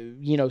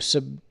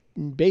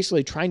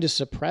 basically trying to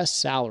suppress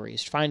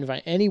salaries, trying to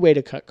find any way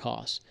to cut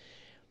costs.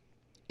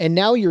 And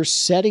now you're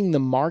setting the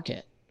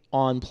market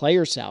on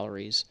player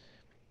salaries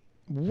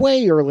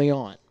way early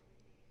on.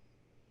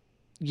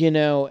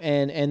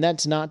 And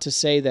that's not to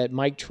say that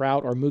Mike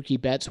Trout or Mookie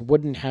Betts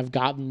wouldn't have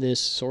gotten this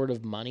sort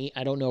of money.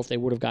 I don't know if they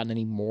would have gotten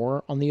any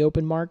more on the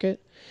open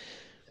market.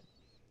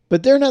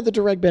 But they're not the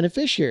direct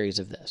beneficiaries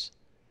of this.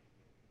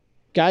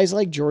 Guys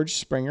like George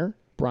Springer,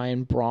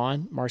 Brian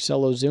Braun,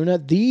 Marcell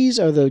Ozuna, these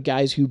are the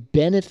guys who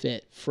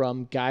benefit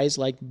from guys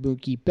like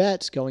Mookie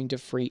Betts going to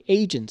free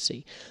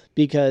agency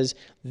because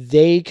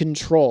they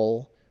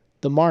control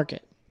the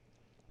market.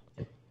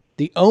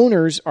 The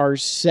owners are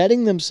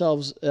setting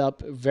themselves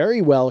up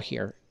very well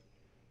here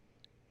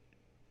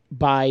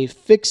by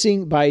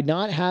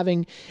not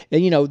having,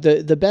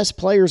 the best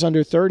players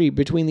under 30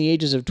 between the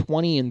ages of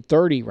 20 and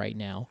 30 right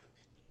now,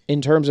 in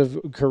terms of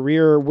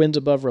career wins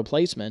above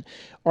replacement,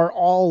 are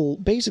all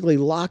basically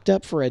locked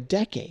up for a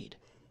decade.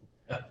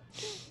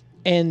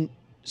 And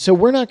so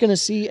we're not going to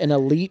see an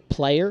elite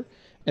player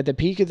at the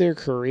peak of their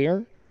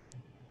career,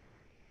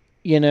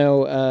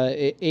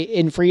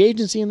 in free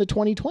agency in the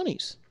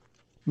 2020s,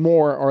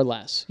 more or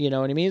less. You know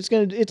what I mean? It's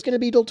going to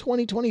be till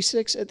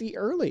 2026 at the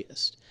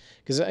earliest.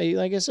 Because,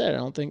 like I said, I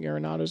don't think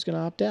Arenado's going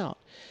to opt out.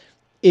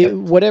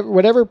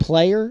 Whatever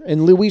player,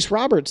 and Luis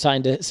Robert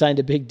signed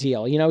a big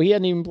deal. He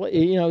hadn't even played.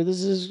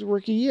 This is his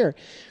rookie year.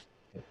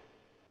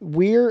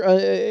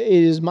 It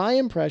is my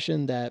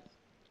impression that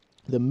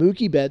the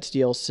Mookie Betts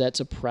deal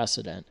sets a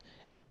precedent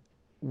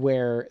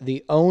where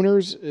the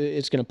owners,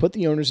 it's going to put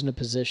the owners in a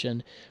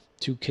position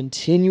to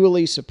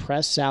continually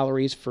suppress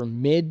salaries for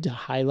mid to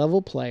high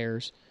level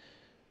players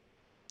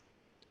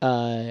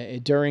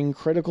during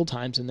critical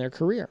times in their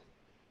career.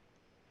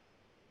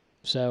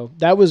 So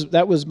that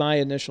was my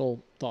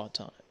initial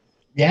thoughts on it.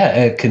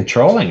 Yeah,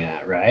 controlling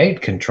that, right?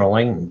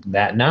 Controlling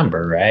that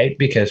number, right?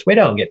 Because we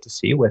don't get to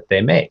see what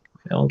they make.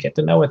 We don't get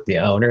to know what the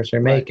owners are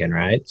making,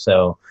 right?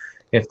 So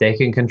if they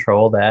can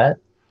control that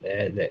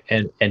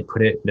and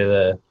put it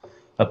into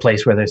a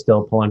place where they're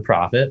still pulling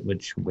profit,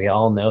 which we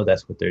all know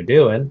that's what they're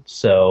doing.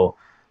 So,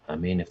 I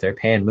mean, if they're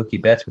paying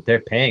Mookie Betts what they're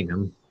paying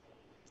them,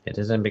 it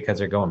isn't because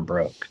they're going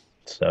broke.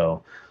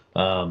 So,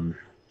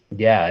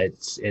 yeah,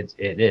 it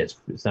is.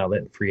 It's not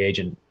letting free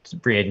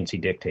agency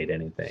dictate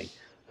anything.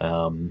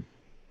 And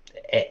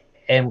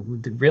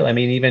really, I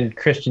mean, even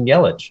Christian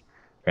Yelich,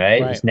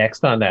 right? Is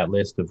next on that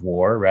list of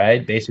WAR,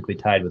 right? Basically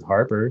tied with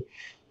Harper.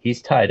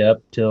 He's tied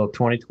up till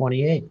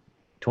 2028.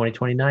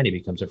 2029, he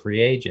becomes a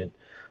free agent.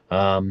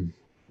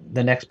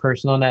 The next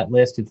person on that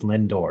list is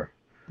Lindor.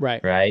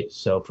 Right. Right.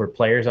 So for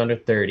players under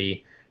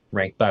 30,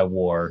 ranked by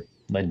WAR,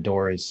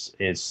 Lindor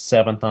is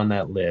seventh on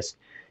that list.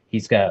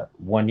 He's got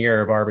 1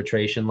 year of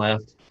arbitration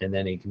left, and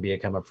then he can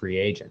become a free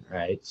agent.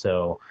 Right.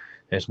 So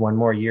there's one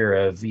more year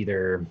of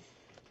either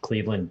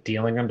Cleveland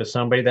dealing him to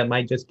somebody that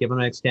might just give him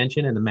an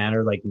extension in the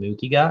manner like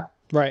Mookie got,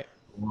 Right.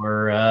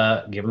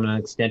 or give him an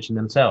extension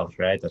themselves.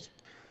 Right. That's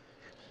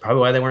probably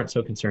why they weren't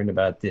so concerned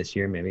about this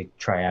year. Maybe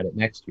try out it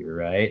next year.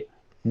 Right.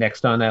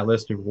 Next on that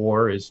list of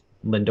WAR is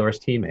Lindor's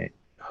teammate,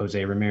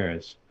 Jose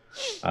Ramirez.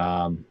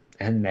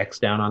 And next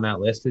down on that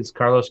list is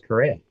Carlos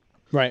Correa.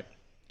 Right.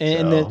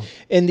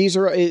 And these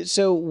are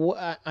so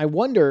I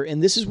wonder,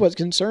 and this is what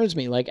concerns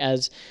me. Like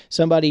as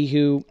somebody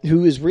who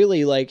is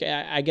really like,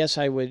 I guess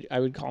I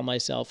would call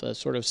myself a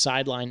sort of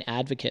sideline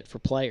advocate for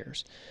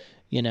players.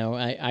 You know,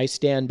 I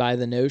stand by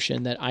the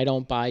notion that I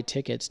don't buy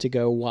tickets to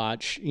go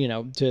watch, you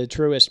know, to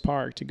Truist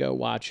Park to go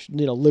watch,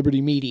 you know, Liberty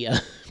Media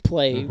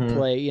play.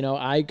 You know,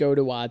 I go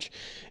to watch,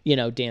 you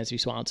know, Dansby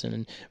Swanson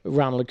and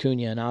Ronald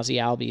Acuna and Ozzie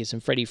Albies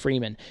and Freddie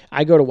Freeman.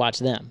 I go to watch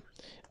them.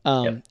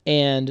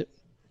 And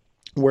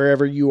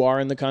wherever you are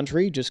in the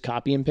country, just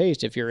copy and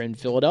paste. If you're in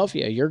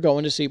Philadelphia, you're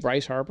going to see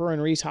Bryce Harper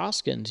and Rhys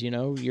Hoskins. You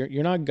know,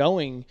 you're not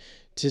going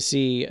to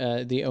see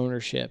the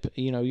ownership.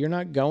 You know, you're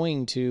not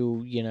going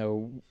to, you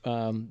know,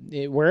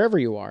 wherever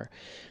you are,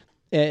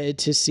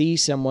 to see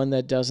someone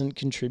that doesn't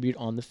contribute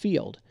on the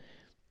field.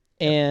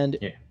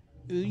 And,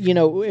 you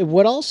know,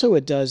 what also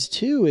it does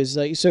too is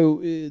like, so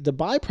the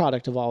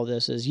byproduct of all of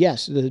this is,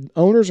 yes, the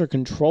owners are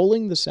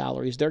controlling the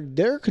salaries.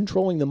 They're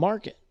controlling the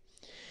market.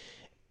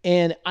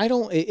 And I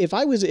don't, if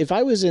I was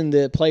in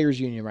the players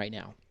union right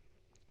now,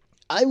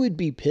 I would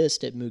be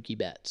pissed at Mookie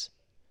Betts.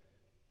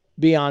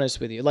 Be honest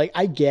with you. Like,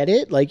 I get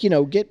it. Like, you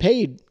know, get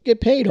paid,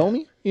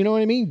 homie. You know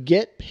what I mean?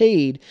 Get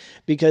paid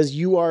because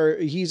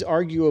he's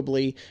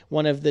arguably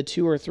one of the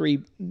 2 or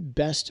 3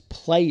 best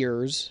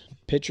players,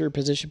 pitcher,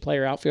 position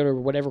player, outfielder,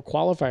 whatever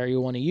qualifier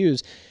you want to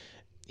use.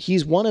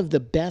 He's one of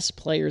the best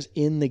players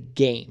in the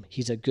game.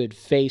 He's a good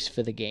face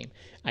for the game.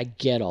 I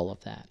get all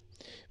of that.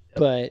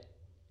 But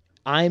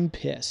I'm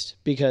pissed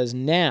because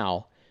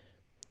now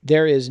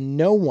there is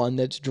no one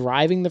that's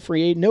driving the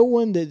free agent, no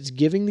one that's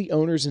giving the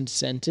owners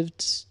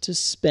incentives to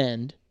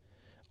spend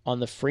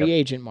on the free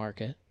agent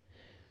market,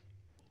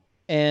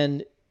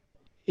 and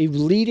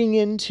leading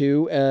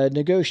into a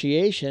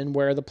negotiation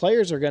where the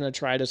players are going to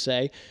try to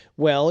say,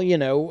 well, you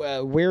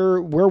know,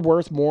 we're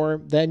worth more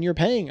than you're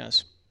paying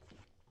us.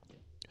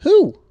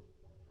 Who?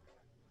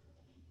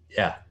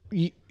 Yeah.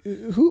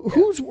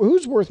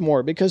 Who's worth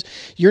more? Because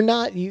we're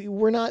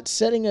not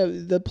setting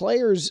the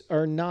players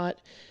are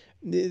not,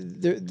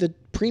 the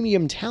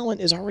premium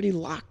talent is already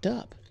locked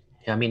up.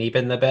 I mean,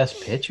 even the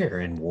best pitcher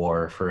in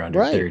WAR for under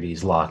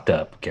 30s locked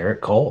up,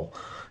 Garrett Cole,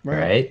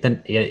 right?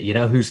 Then you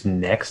know who's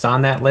next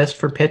on that list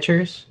for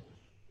pitchers?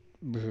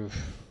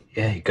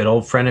 Yeah, good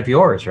old friend of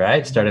yours,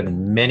 right? Started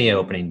many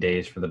opening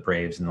days for the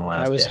Braves in the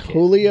last decade. That was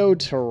Julio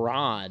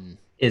Teheran.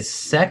 Is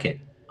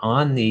second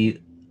on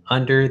the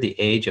under the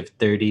age of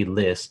 30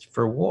 list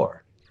for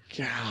WAR.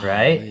 Golly.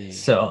 Right?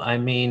 So, I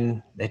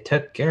mean, they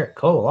took Garrett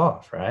Cole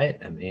off, right?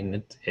 I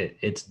mean,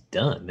 it's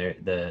done.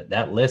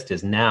 That list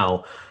is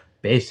now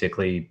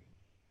basically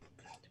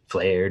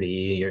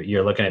Flaherty.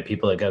 You're looking at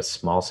people that got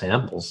small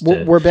samples.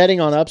 We're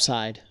betting on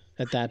upside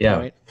at that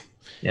point.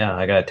 Yeah,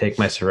 I got to take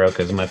my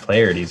Sorokas and my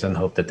Flahertys and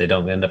hope that they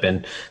don't end up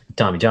in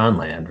Tommy John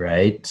land,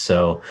 right?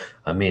 So,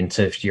 I mean,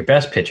 so if your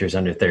best pitcher's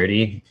under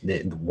 30,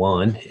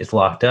 one is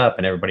locked up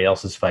and everybody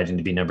else is fighting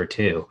to be number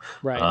 2.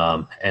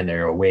 Right. And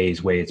they're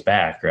ways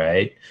back,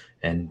 right?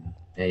 And,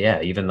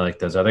 yeah, even like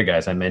those other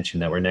guys I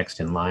mentioned that were next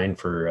in line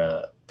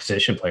for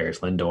position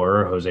players,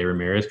 Lindor, Jose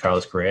Ramirez,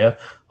 Carlos Correa,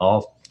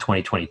 all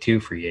 2022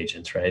 free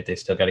agents, right? They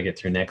still got to get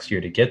through next year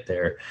to get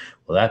there.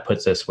 Well, that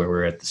puts us where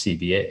we're at the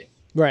CBA.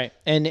 Right.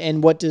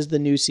 And what does the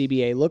new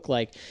CBA look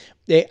like?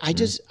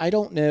 I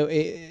don't know.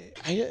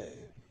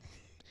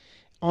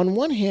 On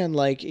one hand,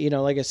 like, you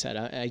know, like I said,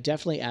 I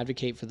definitely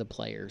advocate for the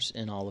players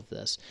in all of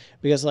this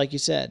because, like you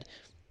said,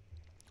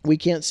 we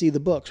can't see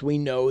the books. We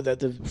know that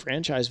the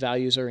franchise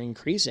values are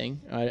increasing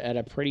at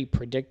a pretty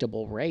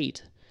predictable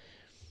rate.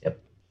 Yep.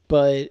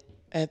 But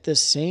at the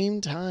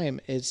same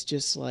time, it's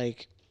just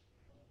like,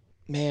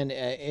 man,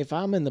 if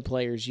I'm in the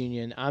players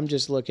union, I'm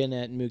just looking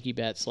at Mookie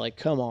Betts like,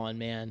 come on,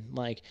 man.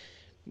 Like,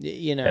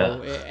 you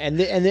know, and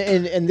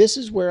this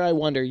is where I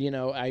wonder, you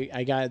know,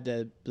 I got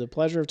the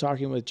pleasure of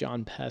talking with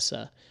John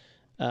Pessa,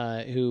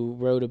 who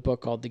wrote a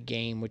book called The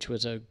Game, which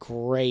was a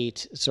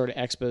great sort of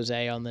expose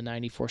on the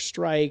 94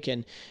 strike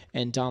and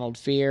Donald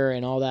Fehr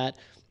and all that.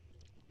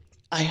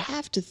 I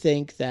have to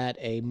think that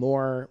a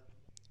more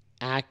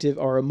active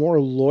or a more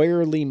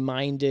lawyerly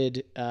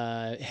minded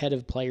head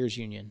of players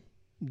union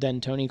than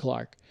Tony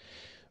Clark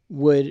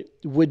would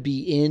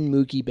be in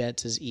Mookie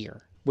Betts'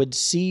 ear, would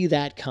see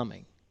that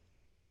coming.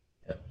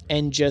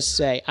 And just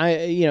say,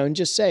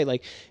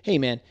 like, hey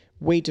man,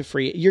 wait to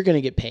free. You're going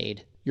to get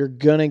paid. You're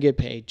going to get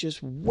paid.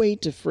 Just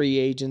wait to free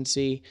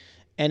agency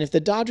And if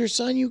the Dodgers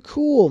sign you,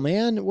 cool,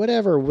 man,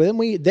 whatever.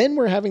 Then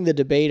we're having the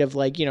debate of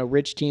like,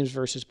 rich teams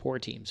versus poor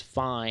teams.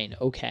 Fine,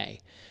 okay.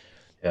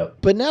 Yep.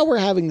 But now we're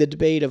having the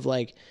debate of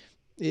like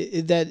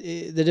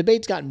the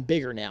debate's gotten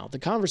bigger now. The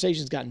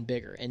conversation's gotten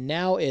bigger, and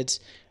now it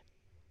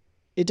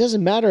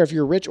doesn't matter if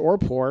you're rich or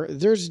poor.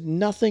 There's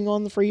nothing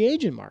on the free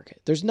agent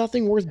market. There's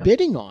nothing worth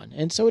bidding on,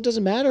 and so it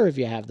doesn't matter if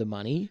you have the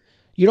money.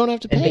 You don't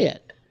have to pay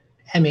it.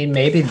 I mean,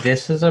 maybe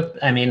this is a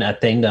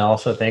thing to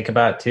also think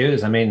about too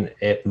is,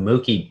 if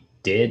Mookie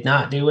did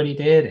not do what he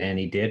did and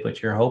he did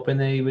what you're hoping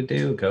that he would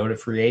do, go to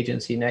free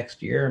agency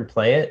next year and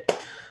play it,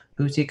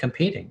 who's he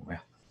competing with?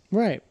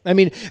 Right.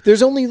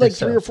 There's only like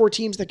 3 or 4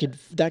 teams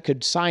that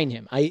could sign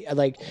him.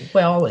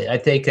 Well, I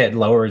think that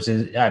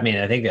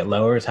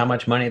lowers how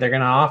much money they're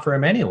going to offer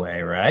him anyway,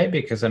 right?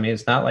 Because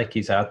it's not like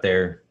he's out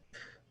there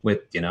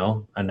with,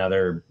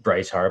 another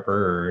Bryce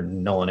Harper or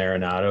Nolan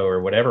Arenado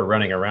or whatever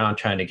running around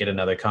trying to get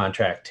another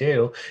contract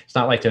too. It's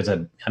not like there's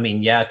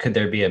could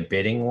there be a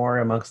bidding war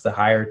amongst the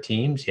higher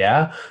teams?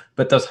 Yeah.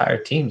 But those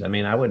higher teams,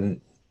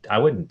 I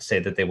wouldn't say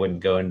that they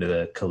wouldn't go into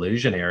the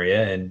collusion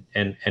area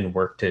and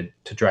work to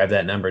drive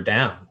that number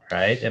down,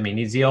 right?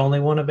 He's the only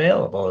one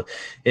available.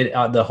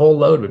 The whole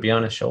load would be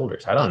on his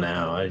shoulders. I don't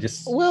know. I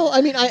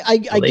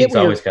get league's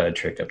always got a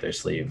trick up their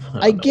sleeve.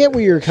 I get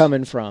where you're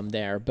coming from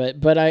there,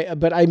 but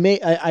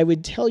I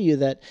would tell you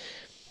that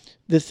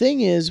the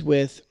thing is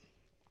with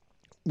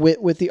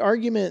the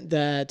argument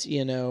that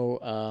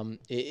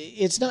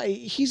it's not,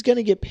 he's going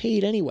to get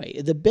paid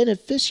anyway. The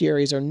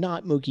beneficiaries are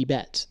not Mookie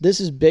Betts. This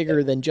is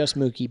bigger than just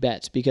Mookie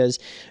Betts because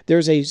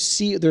there's a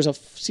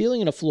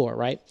ceiling and a floor,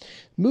 right?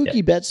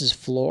 Mookie Betts'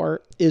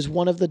 floor is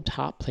one of the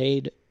top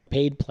paid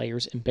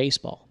players in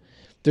baseball.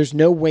 There's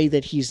no way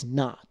that he's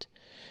not.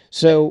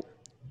 So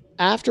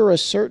after a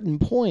certain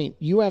point,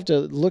 you have to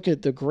look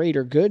at the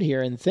greater good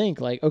here and think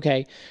like,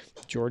 okay,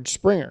 George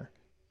Springer,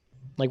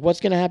 like what's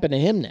going to happen to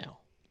him now?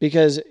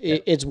 Because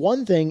it's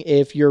one thing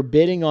if you're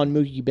bidding on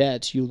Mookie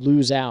Betts, you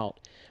lose out.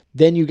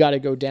 Then you got to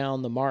go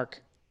down the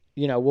mark.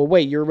 Well,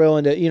 wait, you're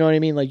willing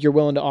to, like you're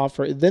willing to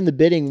offer. Then the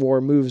bidding war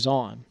moves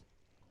on,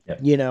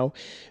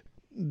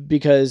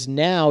 because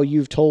now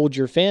you've told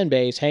your fan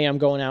base, hey, we're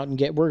going out and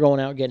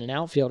getting an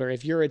outfielder.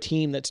 If you're a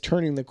team that's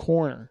turning the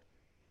corner,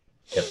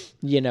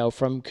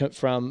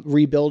 from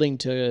rebuilding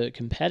to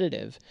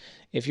competitive,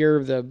 if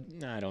you're the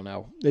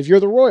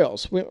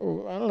Royals, I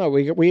don't know.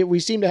 We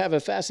seem to have a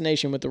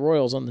fascination with the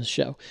Royals on this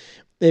show.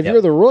 If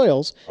you're the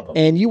Royals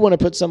and you want to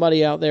put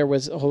somebody out there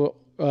with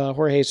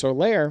Jorge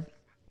Soler,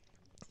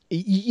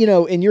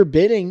 and you're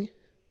bidding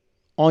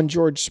on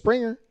George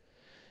Springer,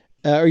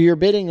 or you're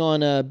bidding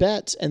on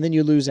Betts, and then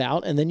you lose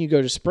out, and then you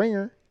go to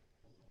Springer,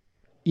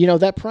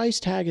 that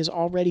price tag has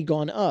already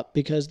gone up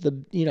because the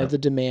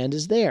demand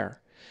is there.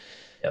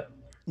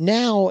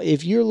 Now,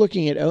 if you're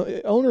looking at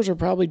owners are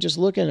probably just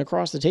looking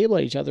across the table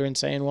at each other and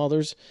saying, well,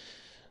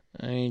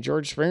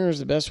 George Springer is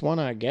the best one,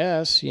 I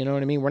guess. You know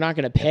what I mean? We're not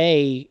going to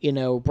pay,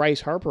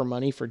 Bryce Harper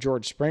money for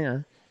George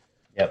Springer.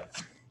 Yep.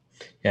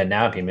 Yeah.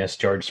 Now, if you miss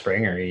George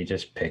Springer, you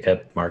just pick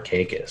up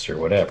Markakis or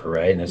whatever,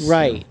 right? And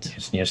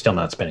it's, you're still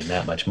not spending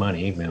that much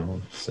money.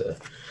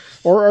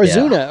 Or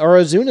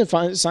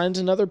Ozuna signs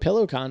another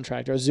pillow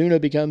contract.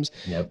 Ozuna becomes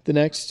the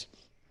next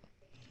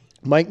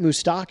Mike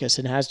Moustakas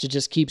and has to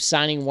just keep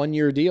signing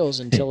 1-year deals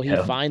until he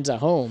finds a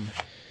home.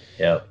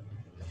 Yep.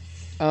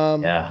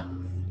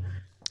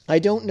 I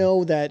don't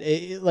know that.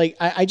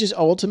 I just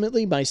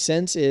ultimately my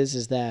sense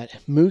is that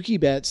Mookie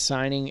Betts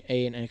signing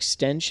an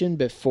extension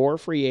before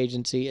free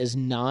agency is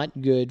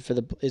not good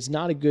is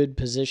not a good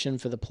position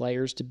for the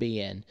players to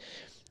be in.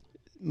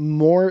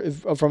 More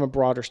from a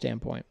broader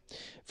standpoint,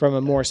 from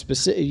a more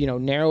specific,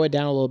 narrow it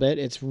down a little bit.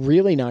 It's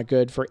really not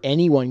good for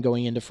anyone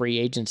going into free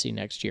agency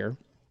next year.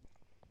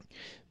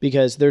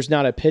 Because there's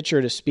not a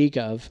pitcher to speak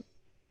of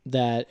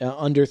that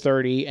under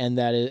 30 and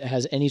that it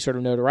has any sort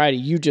of notoriety.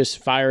 You just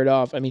fired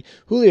off.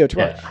 Julio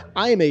Teheran. Yeah.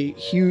 I am a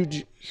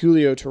huge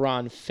Julio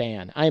Teheran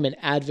fan. I am an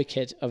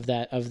advocate of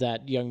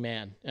that young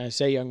man. And I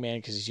say young man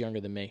because he's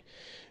younger than me.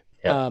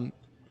 Yeah.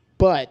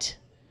 But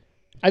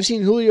I've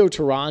seen Julio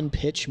Teheran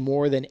pitch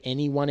more than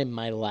anyone in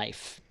my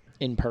life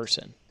in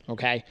person.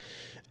 Okay.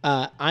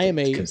 I am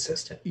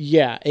consistent.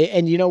 Yeah.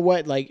 And you know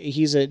what? Like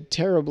he's a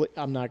terribly,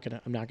 I'm not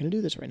going to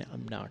do this right now.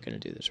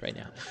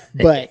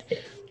 But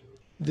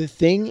the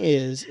thing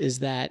is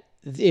that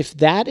if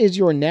that is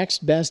your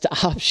next best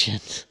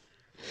option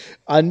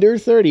under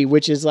 30,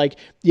 which is like,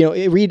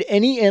 read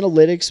any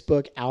analytics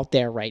book out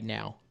there right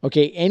now.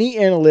 Okay. Any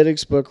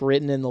analytics book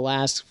written in the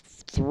last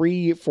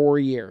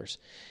 3-4 years,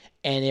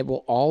 and it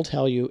will all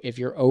tell you if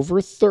you're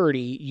over 30,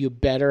 you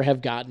better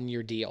have gotten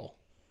your deal.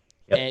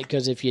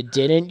 Because if you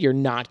didn't, you're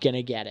not going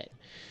to get it.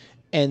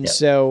 And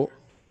so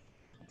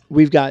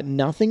we've got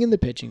nothing in the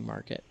pitching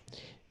market.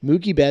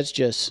 Mookie Betts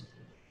just,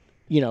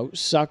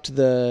 sucked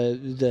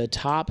the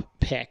top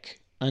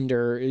pick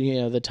under,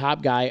 the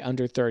top guy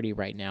under 30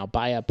 right now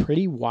by a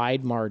pretty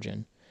wide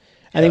margin.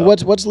 I think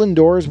what's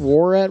Lindor's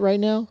WAR at right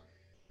now?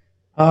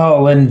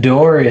 Oh,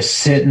 Lindor is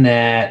sitting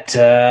at,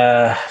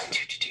 where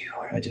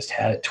I just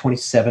had it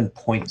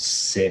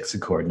 27.6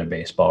 according to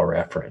Baseball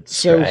Reference.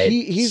 So right?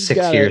 he's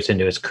 6 years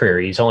into his career.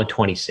 He's only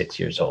 26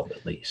 years old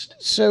at least.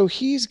 So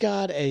he's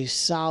got a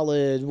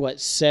solid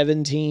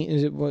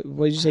 17? What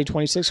did you say?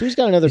 26. So he's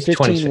got another 15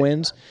 26.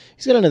 wins.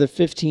 He's got another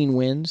 15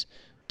 wins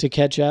to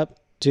catch up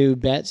to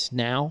Betts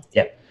now.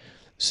 Yep.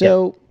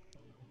 So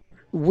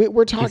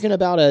we're talking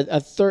about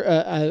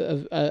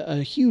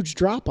a huge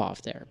drop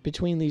off there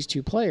between these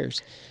two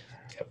players.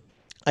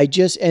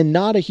 And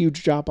not a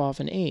huge drop off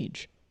in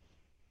age.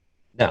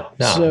 No,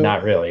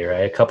 not really,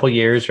 right? A couple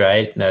years,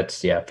 right?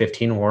 That's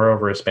 15 more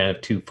over a span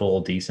of 2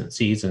 full decent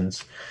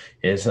seasons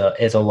is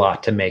a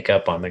lot to make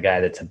up on the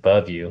guy that's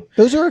above you.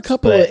 Those are a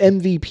couple of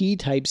MVP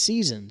type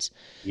seasons.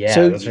 Yeah,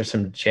 so, those are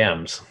some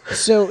gems.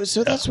 So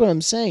that's what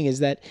I'm saying is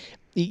that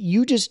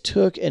you just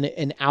took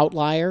an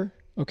outlier,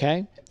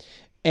 okay,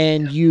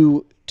 and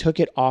you took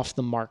it off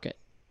the market.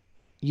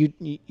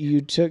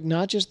 You took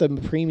not just the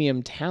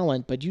premium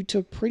talent, but you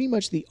took pretty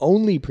much the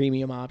only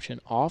premium option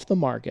off the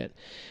market.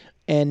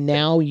 And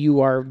now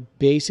you are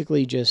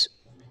basically just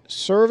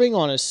serving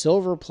on a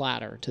silver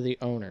platter to the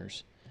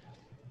owners.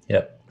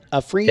 Yep.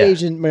 A free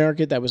agent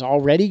market that was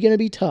already going to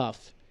be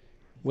tough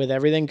with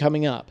everything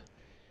coming up.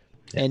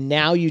 Yep. And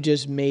now you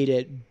just made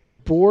it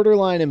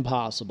borderline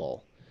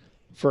impossible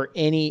for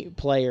any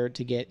player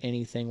to get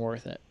anything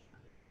worth it.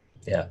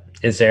 Yeah.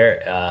 Is there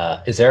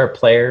a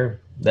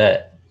player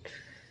that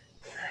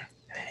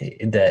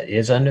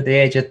is under the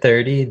age of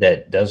 30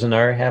 that doesn't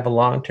already have a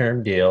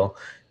long-term deal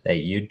that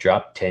you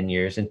drop 10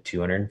 years and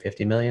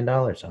 $250 million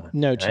on?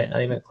 No right? chance.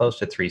 Not even close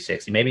to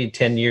 360. Maybe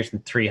 10 years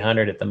and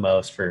 300 at the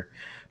most for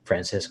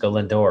Francisco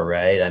Lindor,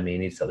 right? I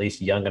mean, he's at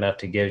least young enough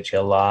to give you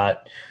a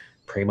lot.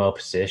 Primo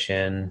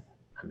position.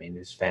 I mean,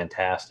 he's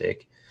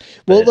fantastic.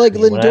 Well, but,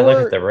 Lindor. When I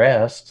look at the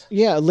rest,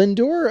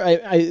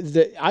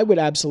 Lindor, I would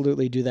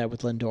absolutely do that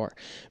with Lindor.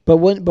 But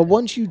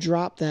once you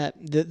drop that,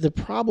 the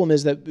problem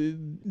is that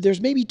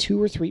there's maybe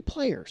 2 or 3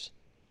 players.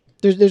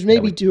 There's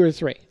maybe 2 or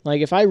 3.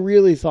 Like if I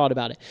really thought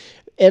about it,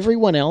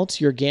 everyone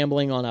else you're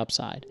gambling on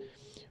upside.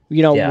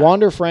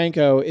 Wander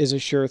Franco is a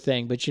sure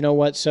thing, but you know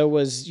what? So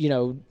was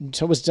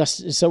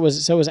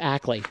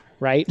Ackley,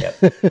 right? Yep.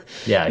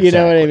 Yeah, exactly. You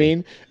know what I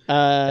mean?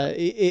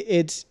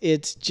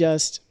 It's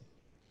just.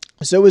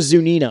 So was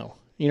Zunino.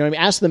 You know what I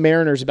mean? Ask the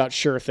Mariners about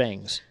sure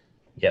things.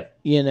 Yep.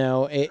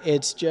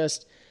 It's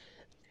just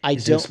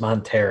Jesus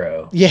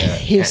Montero. Yeah,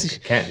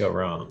 can't go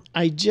wrong.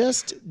 I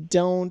just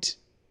don't.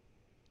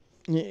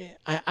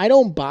 I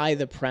don't buy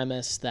the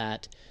premise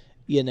that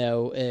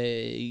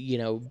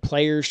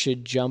players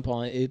should jump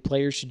on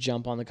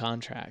the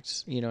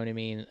contracts. You know what I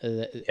mean?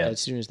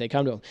 As soon as they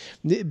come to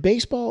them,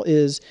 baseball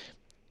is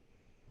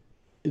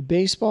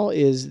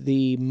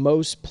the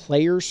most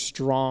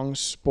player-strong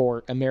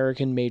sport,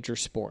 American major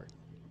sport.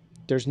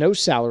 There's no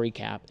salary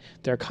cap.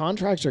 Their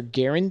contracts are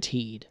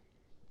guaranteed.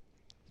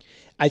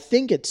 I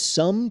think at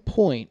some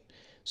point,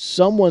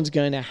 someone's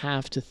going to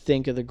have to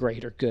think of the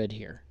greater good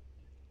here.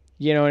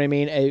 You know what I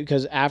mean?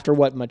 Because after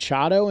what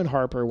Machado and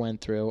Harper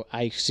went through,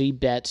 I see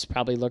Betts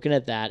probably looking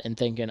at that and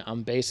thinking,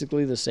 I'm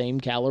basically the same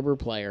caliber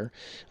player.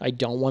 I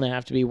don't want to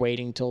have to be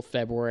waiting till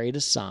February to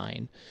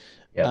sign.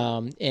 Yep.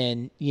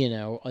 And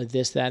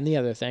this, that, and the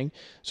other thing.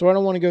 So I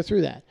don't want to go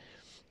through that.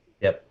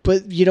 Yep.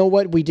 But you know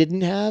what we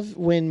didn't have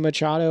when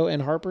Machado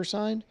and Harper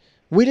signed?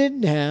 We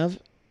didn't have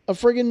a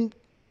friggin',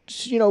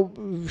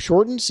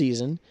 shortened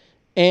season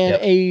and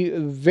a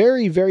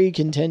very, very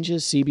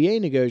contentious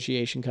CBA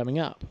negotiation coming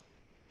up.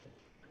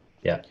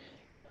 Yeah.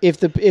 If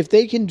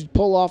they can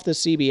pull off the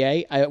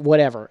CBA,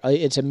 whatever,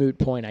 it's a moot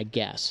point, I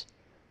guess.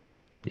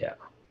 Yeah.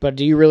 But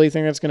do you really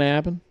think that's going to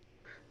happen?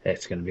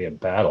 It's going to be a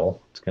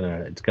battle. It's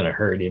going to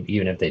hurt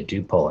even if they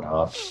do pull it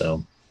off.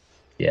 So,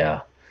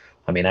 yeah.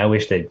 I mean, I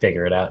wish they'd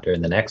figure it out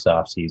during the next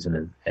off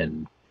season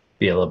and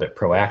be a little bit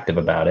proactive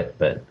about it.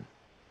 But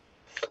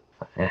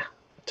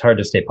it's hard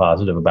to stay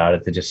positive about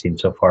it. They just seem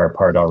so far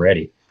apart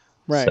already.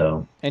 Right.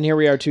 So, and here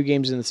we are 2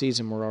 games in the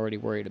season. We're already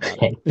worried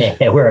about it.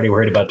 Yeah, we're already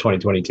worried about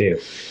 2022.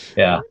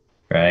 Yeah.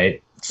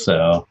 Right.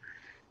 So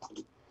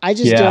I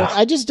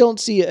just don't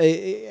see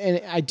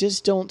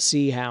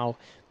how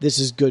this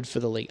is good for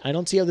the league. I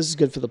don't see how this is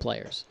good for the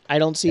players. I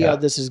don't see how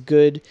this is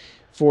good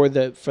for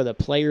the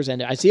players,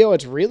 and I see how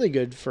it's really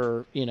good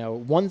for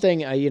one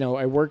thing.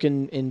 I work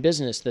in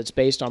business that's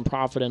based on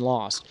profit and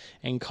loss,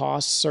 and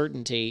cost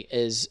certainty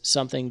is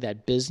something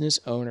that business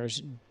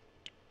owners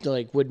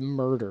would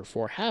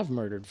have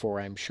murdered for,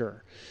 I'm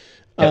sure.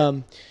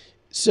 Yep.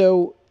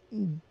 So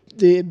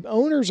the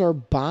owners are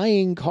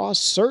buying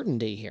cost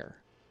certainty here.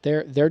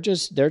 They're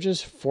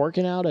just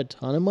forking out a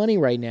ton of money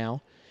right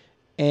now,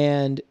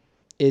 and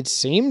it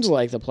seems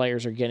like the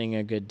players are getting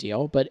a good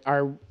deal. But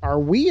are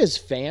we as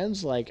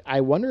fans,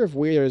 I wonder if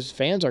we as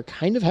fans are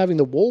kind of having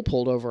the wool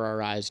pulled over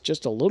our eyes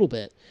just a little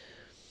bit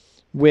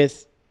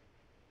with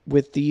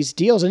these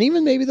deals, and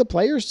even maybe the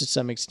players to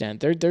some extent.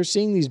 They're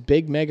seeing these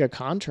big mega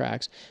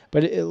contracts,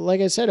 but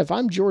like I said, if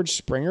I'm George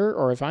Springer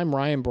or if I'm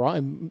Ryan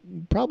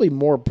Braun, probably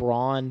more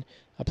Braun,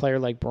 a player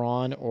like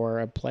Braun or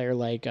a player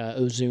like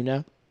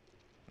Ozuna.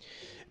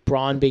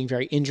 Braun being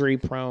very injury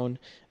prone,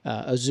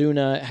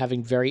 Ozuna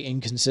having very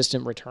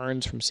inconsistent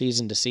returns from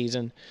season to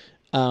season.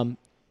 I'm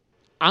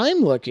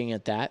looking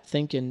at that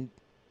thinking,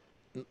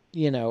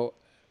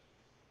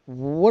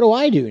 what do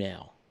I do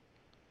now?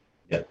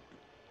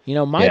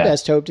 Yeah. My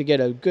best hope to get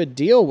a good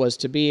deal was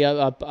to be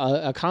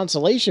a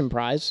consolation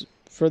prize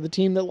for the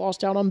team that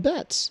lost out on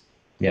bets.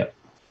 Yep.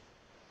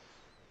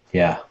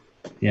 Yeah.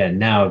 Yeah.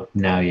 Now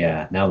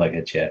look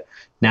at you.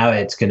 Now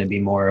it's going to be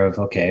more of,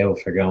 okay,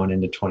 if we're going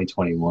into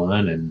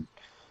 2021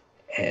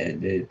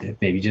 and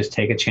maybe just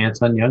take a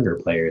chance on younger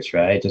players,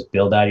 right? Just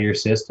build out of your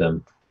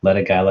system. Let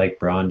a guy like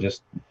Braun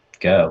just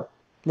go.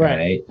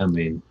 Right. I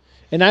mean,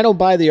 and I don't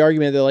buy the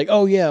argument they're like,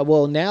 oh yeah,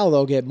 well now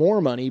they'll get more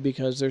money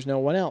because there's no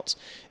one else.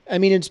 I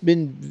mean,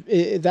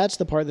 that's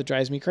the part that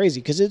drives me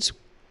crazy because it's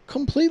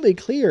completely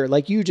clear,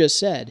 like you just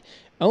said,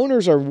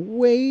 owners are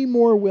way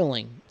more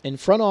willing, and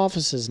front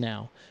offices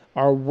now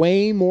are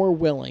way more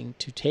willing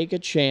to take a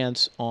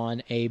chance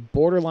on a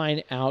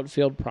borderline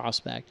outfield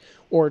prospect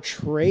or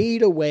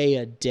trade away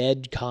a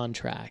dead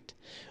contract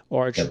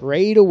or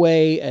trade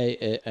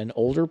away an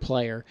older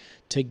player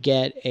to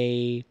get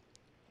a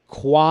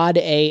quad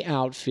A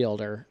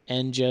outfielder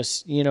and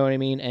just, you know what I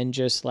mean? And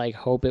just like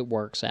hope it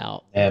works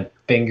out. And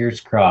fingers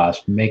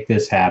crossed, make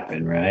this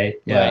happen, right?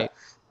 Yeah, right.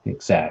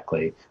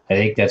 Exactly. I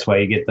think that's why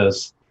you get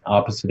those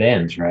opposite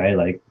ends, right?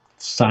 Like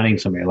signing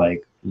somebody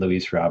like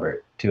Luis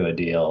Robert to a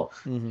deal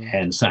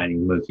and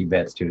signing Mookie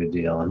Betts to a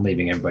deal and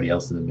leaving everybody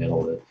else in the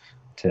middle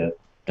to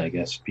I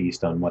guess,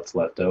 feast on what's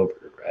left over,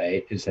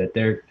 right? Is that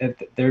they're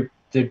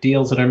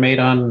deals that are made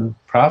on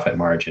profit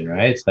margin,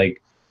 right? It's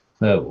like,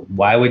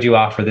 why would you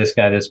offer this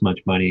guy this much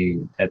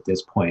money at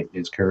this point in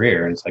his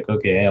career? And it's like,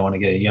 okay, I want to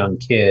get a young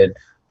kid.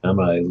 I'm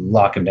going to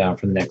lock him down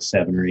for the next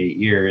 7 or 8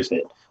 years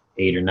at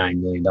 $8 or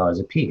 $9 million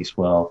a piece.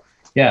 Well,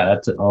 yeah,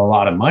 that's a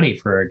lot of money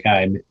for a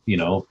guy,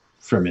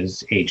 from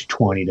his age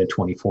 20 to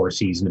 24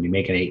 season to be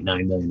making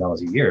 $8-9 million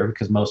a year,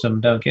 because most of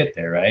them don't get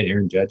there, right?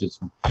 Aaron Judge is,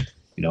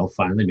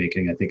 finally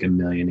making, I think, $1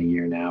 million a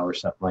year now or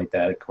something like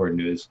that, according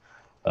to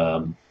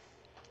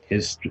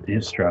his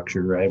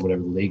structure, right?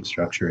 Whatever the league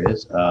structure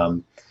is.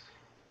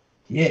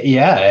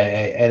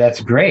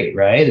 That's great,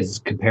 right? As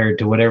compared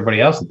to what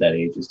everybody else at that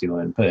age is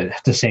doing. But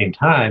at the same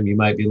time, you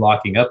might be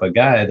locking up a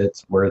guy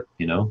that's worth,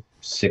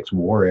 6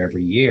 WAR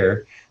every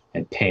year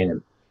and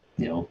paying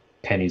him,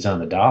 pennies on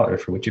the dollar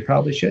for what you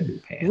probably should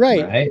be paying.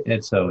 Right.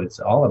 And so it's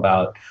all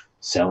about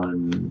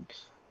selling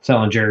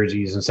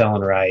jerseys and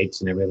selling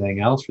rights and everything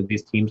else for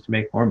these teams to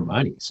make more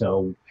money.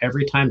 So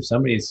every time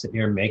somebody's sitting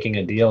here making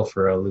a deal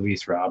for a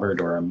Luis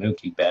Robert or a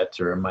Mookie Betts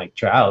or a Mike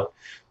Trout,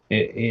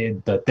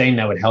 the thing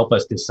that would help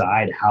us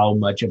decide how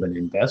much of an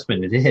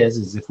investment it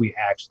is if we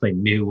actually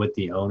knew what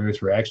the owners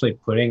were actually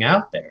putting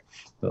out there.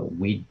 But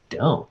we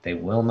don't. They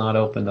will not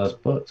open those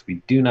books. We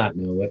do not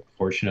know what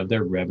portion of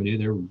their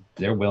revenue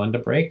they're willing to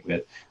break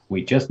with.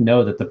 We just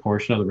know that the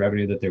portion of the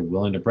revenue that they're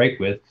willing to break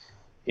with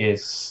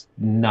is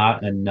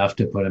not enough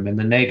to put them in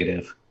the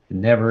negative. It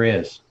never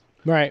is.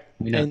 Right.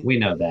 We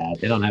know that.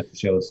 They don't have to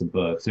show us the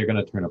books. They're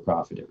going to turn a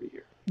profit every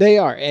year. They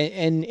are,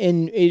 and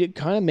it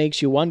kind of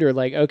makes you wonder,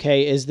 like,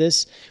 okay, is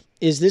this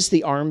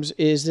the arms?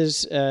 Is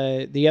this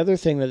the other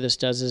thing that this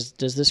does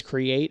this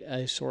create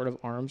a sort of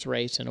arms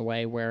race in a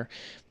way where,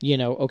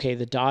 okay,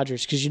 the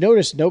Dodgers, because you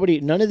notice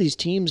none of these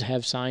teams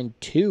have signed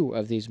 2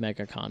 of these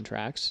mega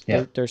contracts.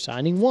 Yeah. They're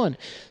signing 1.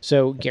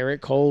 So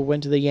Garrett Cole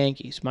went to the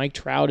Yankees. Mike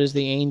Trout is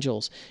the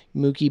Angels.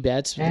 Mookie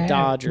Betts, the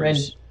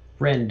Dodgers.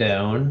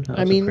 Rendon.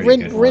 I mean,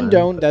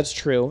 Rendon, that's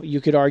true. You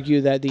could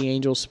argue that the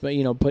Angels,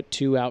 put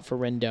 2 out for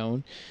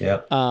Rendon. Yeah.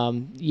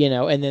 And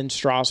then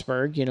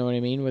Strasburg, you know what I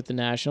mean, with the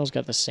Nationals,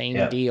 got the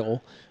same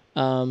deal.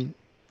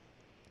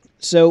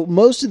 So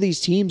most of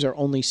these teams are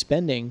only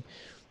spending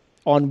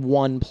on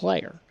 1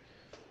 player.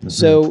 Mm-hmm.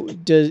 So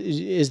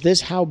is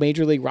this how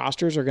Major League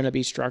rosters are going to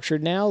be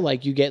structured now?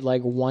 Like you get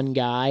like 1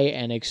 guy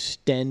and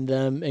extend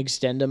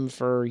them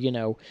for,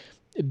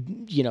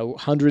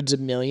 hundreds of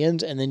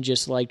millions, and then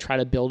just like try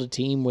to build a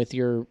team with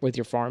your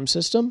farm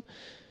system.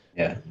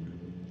 Yeah.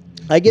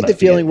 I get the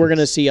feeling we're going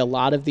to see a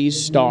lot of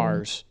these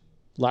stars,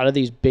 a lot of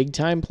these big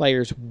time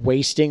players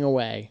wasting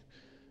away,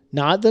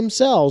 not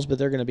themselves, but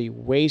they're going to be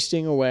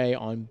wasting away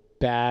on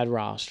bad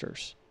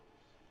rosters.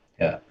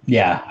 Yeah.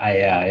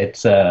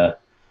 It's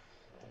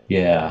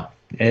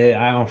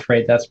I'm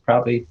afraid that's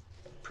probably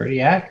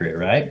pretty accurate,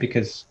 right?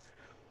 Because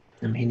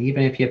I mean,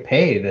 even if you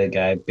pay the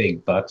guy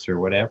big bucks or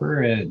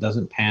whatever, and it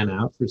doesn't pan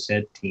out for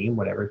said team,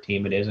 whatever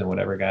team it is and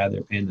whatever guy they're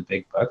paying the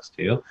big bucks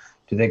to,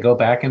 do they go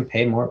back and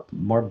pay more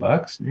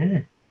bucks?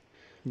 No.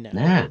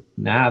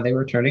 Nah, they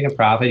were turning a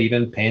profit,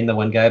 even paying the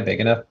one guy big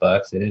enough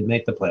bucks. They didn't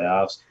make the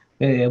playoffs.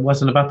 It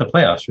wasn't about the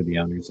playoffs for the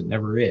owners. It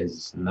never is.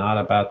 It's not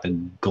about the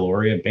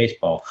glory of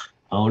baseball.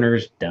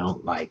 Owners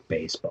don't like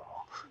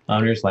baseball.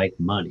 Owners like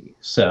money.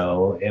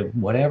 So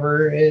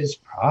whatever is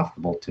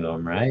profitable to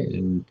them, right?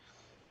 And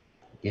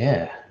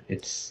yeah,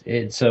 it's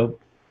so.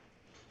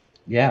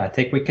 Yeah, I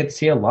think we could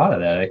see a lot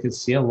of that. I could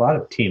see a lot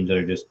of teams that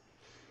are just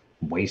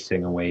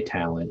wasting away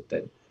talent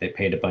that they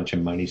paid a bunch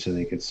of money so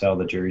they could sell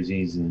the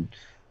jerseys and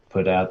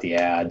put out the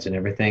ads and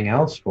everything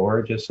else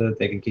for, just so that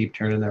they can keep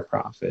turning their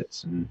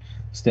profits, and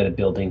instead of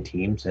building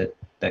teams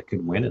that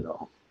could win it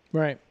all.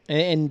 Right.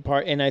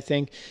 And I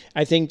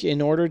think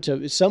in order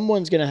to,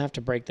 someone's going to have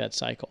to break that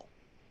cycle.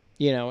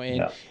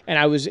 Betts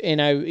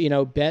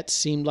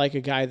seemed like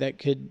a guy that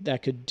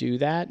could do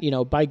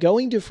that. By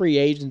going to free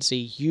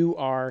agency, you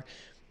are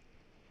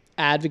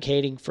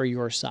advocating for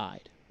your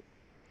side.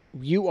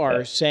 You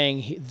are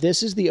saying,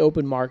 this is the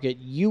open market.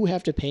 You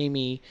have to pay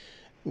me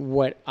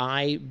what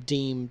I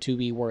deem to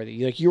be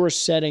worthy. Like, you are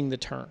setting the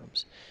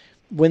terms.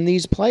 When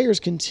these players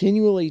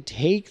continually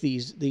take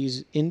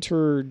these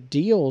inter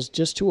deals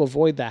just to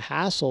avoid the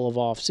hassle of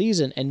off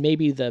season and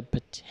maybe the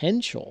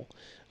potential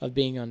of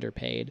being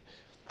underpaid,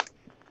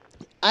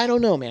 I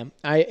don't know, man.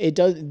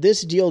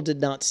 This deal did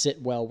not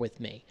sit well with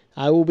me.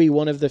 I will be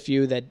one of the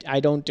few that I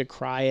don't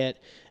decry it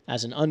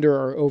as an under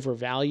or over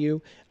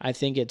value. I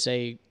think it's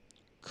a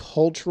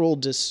cultural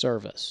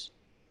disservice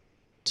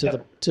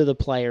to the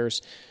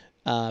players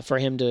for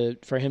him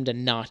to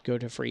not go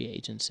to free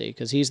agency,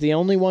 because he's the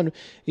only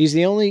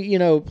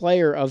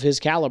player of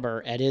his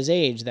caliber at his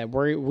age that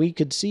we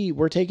could see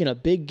we're taking a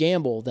big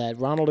gamble that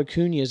Ronald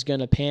Acuna is going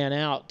to pan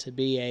out to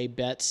be a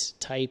Betts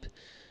type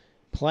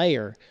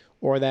player,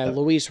 or that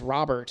Luis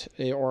Robert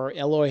or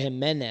Eloy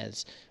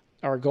Jimenez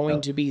are going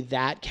to be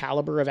that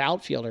caliber of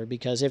outfielder,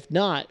 because if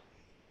not,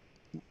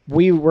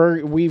 we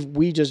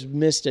just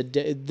missed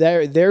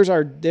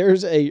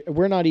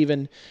we're not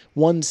even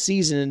one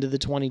season into the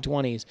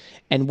 2020s,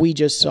 and we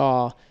just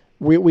saw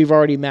we've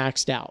already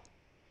maxed out.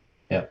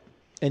 Yeah.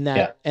 And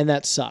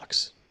that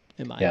sucks,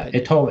 in my opinion.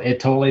 It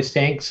totally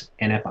stinks.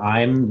 And if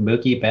I'm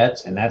Mookie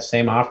Betts and that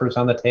same offer's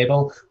on the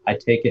table, I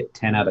take it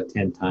 10 out of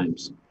 10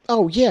 times.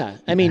 Oh yeah,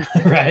 I mean,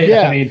 right?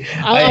 Yeah. I mean,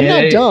 I'm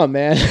not dumb,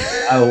 man.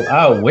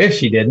 I wish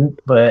he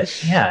didn't,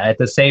 but yeah, at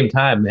the same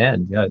time,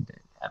 man, good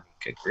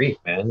grief,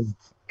 man,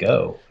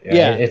 go.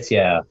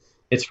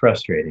 It's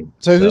frustrating.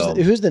 So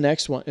who's the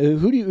next one?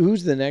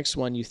 Who's the next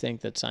one you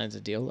think that signs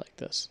a deal like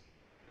this?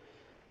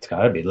 It's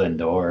got to be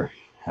Lindor.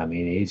 I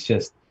mean, he's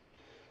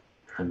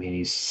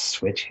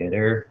switch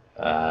hitter,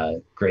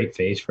 great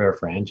face for a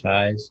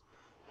franchise.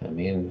 I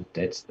mean,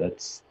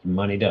 that's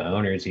money to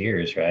owners'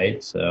 ears,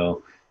 right?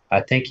 So I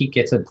think he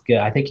gets a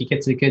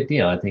good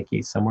deal. I think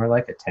he's somewhere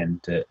like a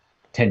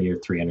 10-year,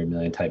 $300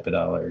 million type of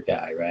dollar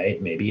guy,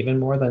 right? Maybe even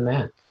more than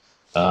that.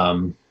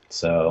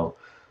 So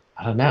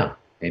I don't know.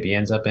 Maybe he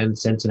ends up in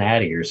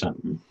Cincinnati or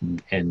something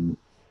and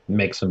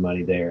make some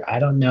money there. I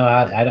don't know.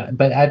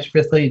 But I just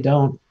really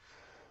don't.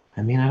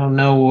 I mean, I don't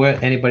know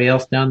what anybody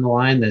else down the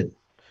line that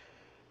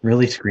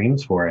really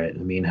screams for it. I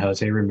mean,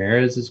 Jose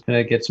Ramirez is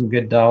going to get some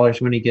good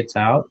dollars when he gets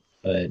out,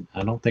 but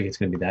I don't think it's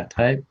going to be that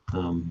type.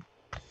 I'm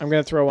going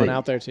to throw one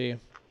out there to you.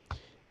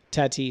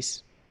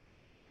 Tatis.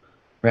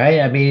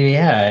 Right? I mean,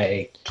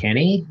 yeah.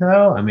 Kenny,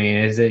 though? I mean,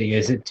 is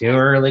it too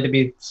early to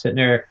be sitting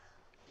there?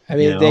 I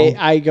mean,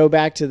 I go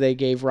back to, they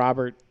gave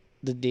Robert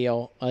the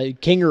deal.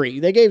 Kingery.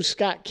 They gave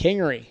Scott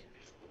Kingery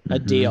a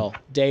deal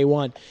day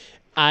one.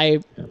 I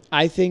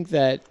think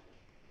that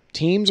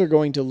teams are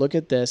going to look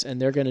at this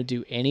and they're going to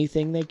do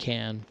anything they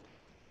can,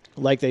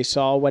 like they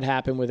saw what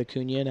happened with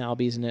Acuna and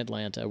Albies in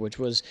Atlanta, which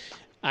was,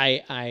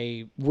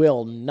 I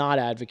will not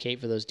advocate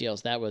for those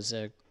deals. That was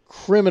a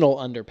criminal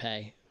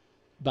underpay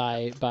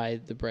by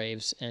the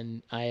Braves,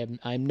 and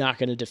I'm not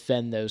going to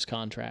defend those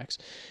contracts.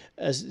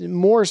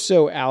 More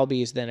so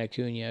Albies than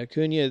Acuna.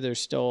 Acuna, there's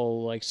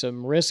still like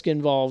some risk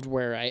involved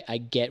where I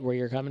get where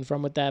you're coming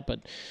from with that,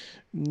 but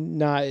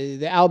not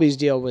the Albies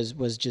deal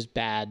was just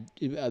bad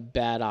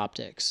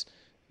optics,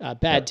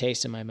 bad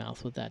taste in my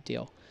mouth with that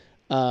deal.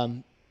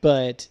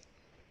 But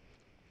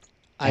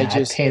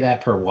I'd pay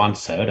that for Juan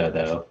Soto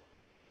though.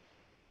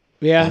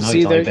 Yeah,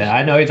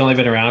 I know he's only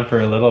been around for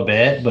a little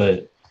bit,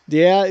 but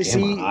yeah,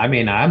 I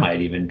mean, I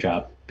might even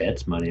drop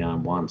Betts money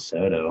on Juan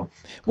Soto.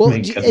 Well,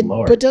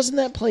 but doesn't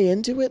that play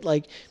into it?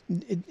 Like,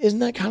 isn't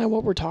that kind of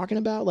what we're talking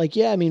about? Like,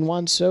 yeah, I mean,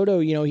 Juan Soto,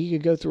 he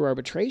could go through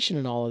arbitration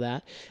and all of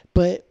that,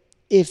 but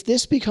if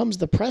this becomes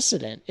the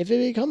precedent, if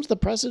it becomes the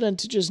precedent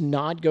to just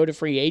not go to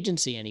free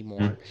agency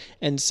anymore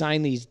and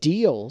sign these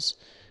deals,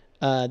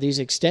 these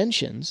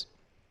extensions,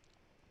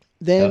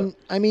 then,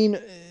 I mean,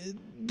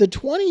 the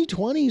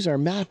 2020s are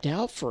mapped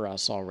out for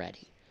us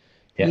already.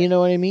 Yeah. You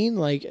know what I mean?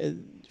 Like,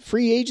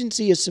 free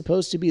agency is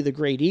supposed to be the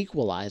great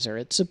equalizer.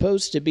 It's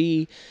supposed to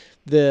be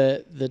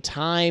the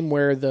time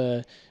where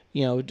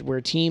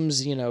where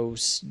teams,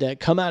 that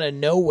come out of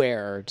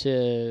nowhere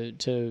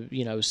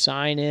to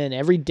sign in.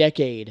 Every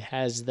decade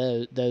has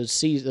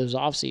those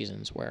off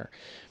seasons where,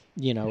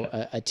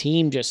 a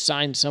team just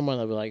signs someone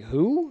that be like,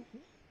 who?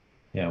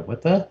 Yeah,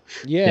 what the?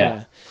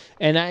 Yeah.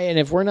 And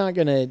if we're not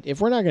gonna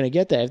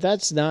get that, if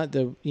that's not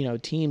the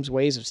team's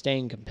ways of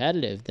staying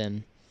competitive,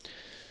 then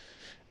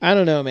I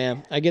don't know,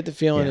 man. I get the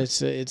feeling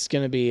it's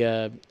going to be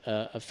a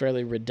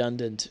fairly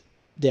redundant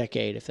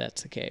decade if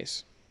that's the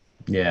case.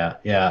 Yeah.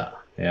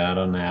 I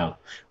don't know.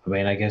 I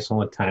mean, I guess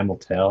only time will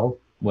tell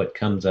what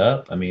comes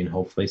up. I mean,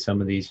 hopefully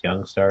some of these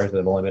young stars that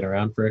have only been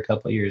around for a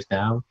couple of years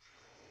now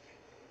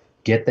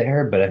get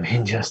there, but I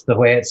mean, just the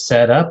way it's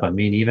set up, I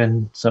mean,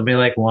 even somebody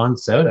like Juan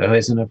Soto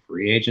isn't a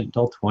free agent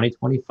until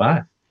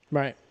 2025.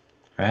 Right.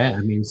 Right. I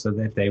mean, so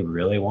that they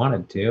really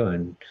wanted to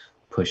and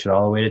push it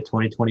all the way to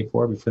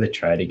 2024 before they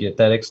try to get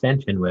that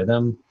extension with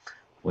them.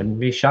 Wouldn't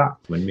be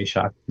shocked in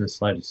the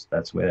slightest.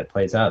 That's the way that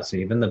plays out. So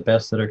even the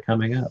best that are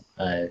coming up.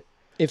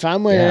 If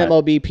I'm with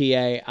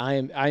MLBPA,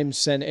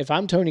 if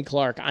I'm Tony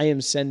Clark, I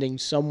am sending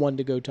someone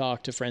to go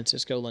talk to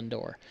Francisco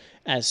Lindor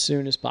as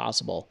soon as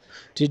possible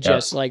to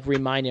just like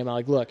remind him,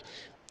 like, look,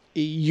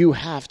 you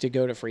have to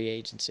go to free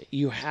agency.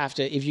 You have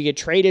to, if you get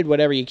traded,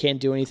 whatever, you can't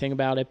do anything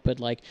about it, but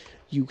like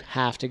you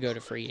have to go to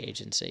free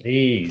agency.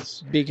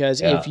 Please.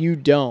 Because if you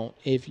don't,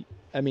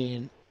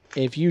 then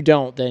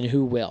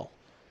who will?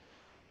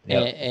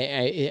 Yep.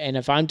 And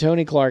if I'm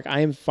Tony Clark,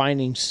 I am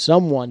finding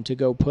someone to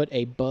go put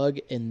a bug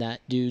in that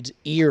dude's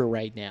ear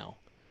right now.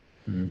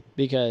 Mm-hmm.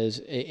 Because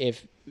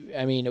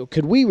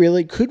could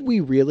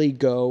we really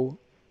go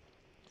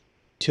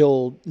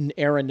till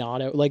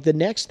Arenado? Like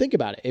think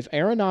about it. If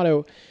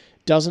Arenado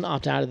doesn't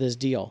opt out of this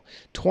deal,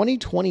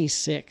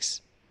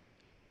 2026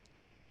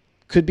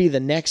 could be the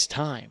next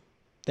time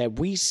that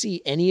we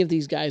see any of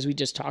these guys we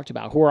just talked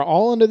about who are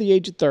all under the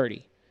age of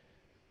 30.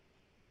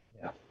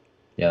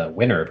 Yeah,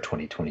 winner of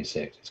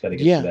 2026. He's got to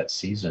get through that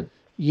season.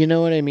 You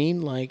know what I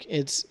mean? Like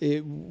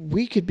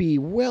we could be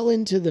well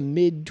into the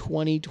mid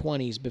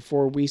 2020s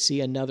before we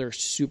see another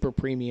super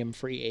premium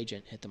free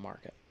agent hit the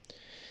market.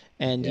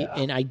 And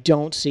I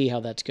don't see how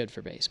that's good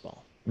for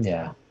baseball.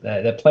 Yeah,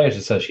 the Players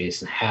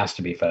Association has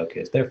to be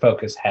focused. Their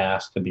focus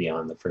has to be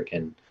on the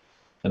freaking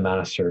amount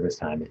of service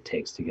time it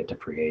takes to get to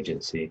free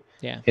agency.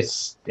 Yeah,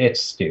 it's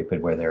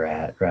stupid where they're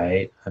at,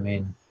 right? I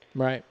mean,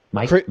 right.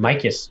 Mike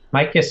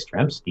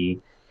Yastrzemski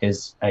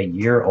is a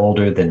year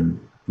older than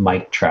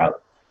Mike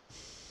Trout.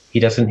 He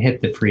doesn't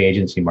hit the free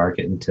agency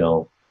market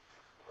until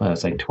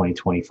it's like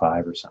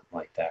 2025 or something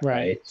like that,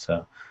 right?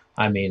 So,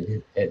 I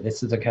mean,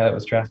 this is a guy that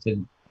was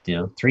drafted,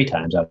 3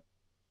 times out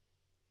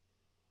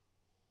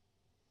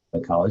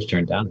of college,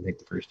 turned down, I think,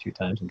 the first 2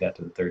 times and got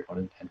to the third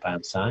one and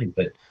finally signed.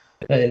 But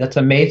that's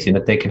amazing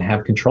that they can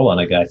have control on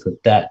a guy for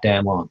that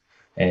damn long.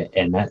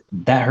 And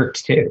that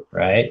hurts too,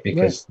 right?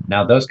 Because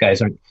now those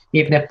guys aren't,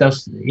 even if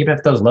those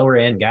lower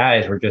end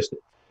guys were just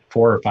 $4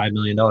 or $5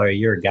 million a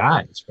year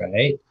guys,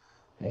 right?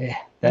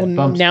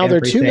 Now they're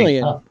 $2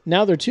 million.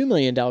 Now they're $2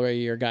 million a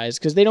year guys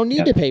because they don't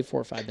need to pay $4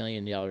 or $5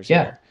 million a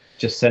year.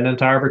 Just send them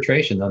to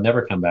arbitration. They'll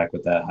never come back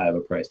with that high of a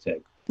price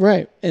tag.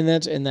 Right, and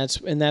that's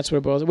what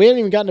it boils. We haven't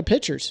even gotten to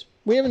pitchers.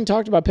 We haven't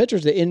talked about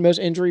pitchers, the most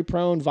injury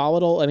prone,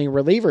 volatile. I mean,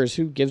 relievers.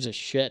 Who gives a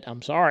shit?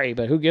 I'm sorry,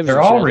 but who gives a shit?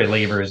 They're all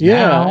relievers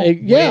now.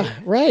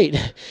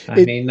 Right. I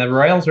mean, the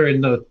Royals are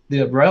going to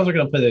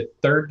play the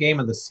 3rd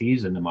game of the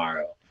season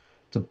tomorrow.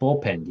 It's a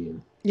bullpen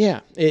game.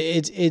 Yeah,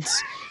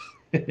 it's.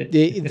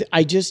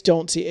 I just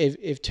don't see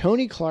if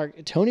Tony Clark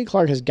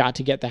has got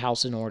to get the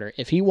house in order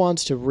if he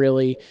wants to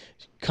really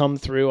come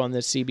through on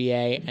this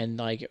CBA, and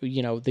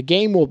the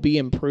game will be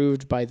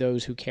improved by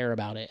those who care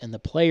about it, and the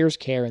players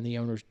care and the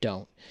owners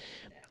don't.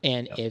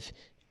 And if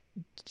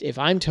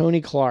I'm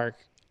Tony Clark,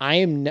 I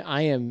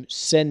am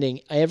sending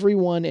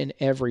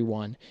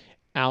everyone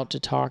out to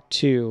talk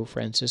to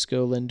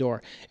Francisco Lindor.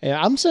 And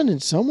I'm sending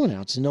someone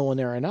out to Nolan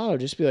Arenado,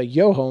 just be like,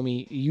 yo,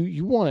 homie,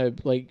 you want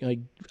to like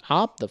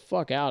opt the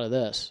fuck out of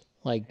this.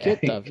 Like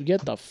get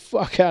the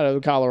fuck out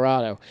of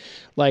Colorado.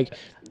 Like,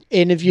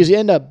 and if you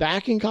end up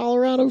back in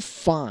Colorado,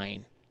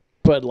 fine.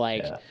 But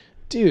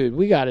dude,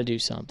 we got to do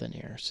something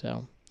here.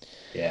 So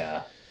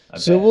yeah.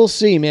 So we'll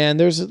see, man.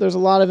 There's a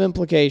lot of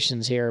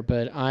implications here,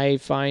 but I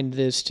find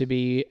this to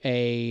be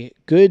a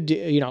good,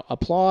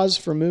 applause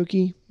for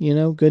Mookie.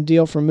 Good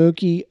deal for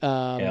Mookie.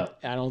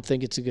 I don't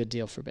think it's a good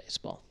deal for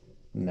baseball.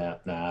 No,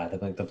 I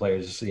think the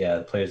Players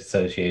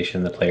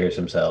Association, the players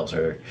themselves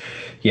are,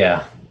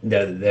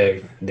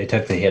 they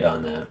took the hit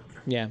on that.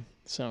 Yeah,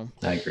 so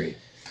I agree.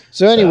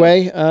 So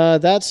anyway,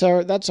 that's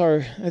our.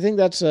 I think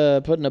that's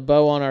putting a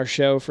bow on our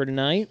show for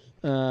tonight.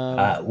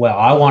 Well,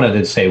 I wanted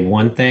to say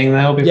one thing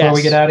though before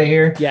we get out of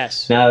here.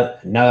 Yes. Now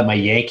that my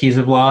Yankees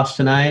have lost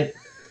tonight,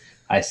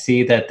 I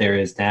see that there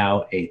is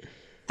now a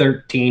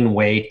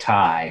 13-way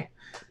tie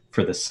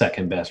for the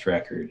second best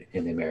record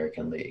in the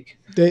American League.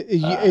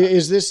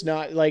 Is this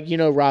not like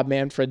Rob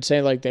Manfred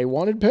saying like they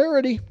wanted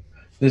parity?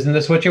 Isn't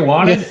this what you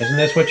wanted? Isn't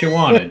this what you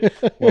wanted?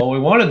 Well, we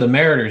wanted the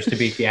Mariners to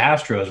beat the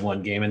Astros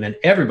one game, and then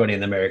everybody in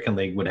the American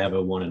League would have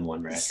a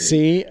 1-1 record.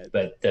 See,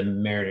 but the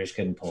Mariners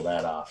couldn't pull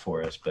that off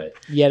for us. But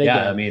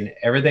again. I mean,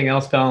 everything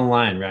else fell in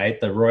line, right?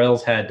 The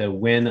Royals had to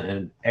win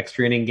an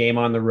extra inning game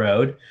on the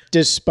road,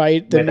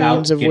 despite the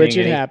means of which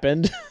it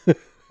happened,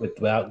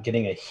 without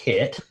getting a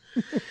hit,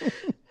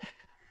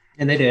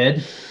 and they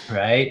did,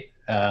 right?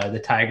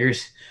 The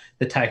Tigers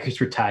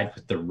were tied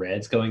with the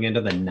Reds going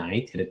into the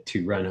 9th, hit a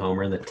 2-run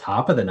homer in the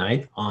top of the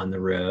 9th on the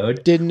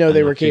road. Didn't know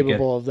they were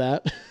capable of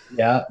that.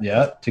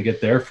 Yeah, to get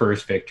their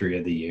first victory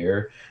of the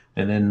year.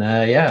 And then,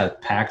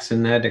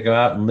 Paxton had to go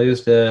out and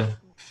lose to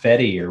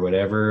Fetty or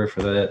whatever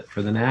for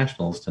the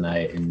Nationals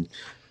tonight. And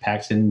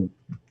Paxton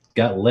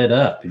got lit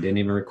up. He didn't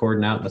even record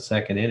an out in the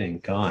second inning.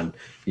 Gone.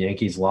 The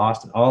Yankees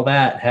lost. All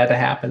that had to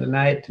happen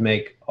tonight to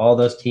make all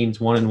those teams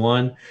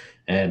 1-1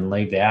 and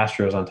leave the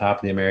Astros on top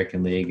of the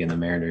American League and the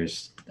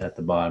Mariners at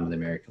the bottom of the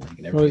American League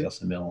and everybody else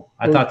in the middle.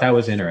 I thought that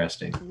was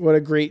interesting. What a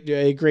great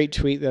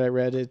tweet that I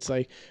read. It's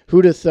like,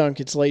 who'd have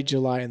thunk it's late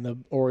July and the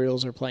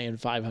Orioles are playing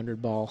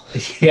 500 ball.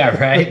 Yeah,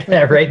 right.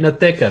 Right in the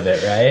thick of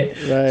it, right?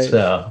 Right.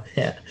 So,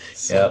 yeah.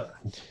 Yep,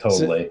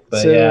 totally.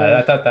 But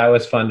I thought that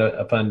was fun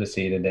to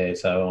see today.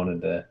 So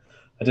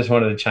I just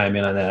wanted to chime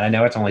in on that. I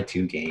know it's only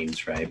 2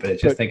 games, right? But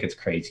I think it's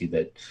crazy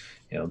that,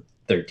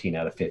 13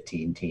 out of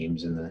 15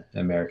 teams in the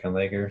American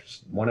League are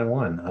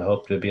 1-1. I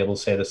hope to be able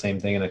to say the same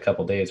thing in a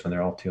couple days when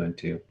they're all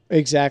 2-2.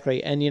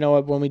 Exactly. And you know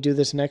what? When we do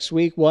this next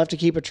week, we'll have to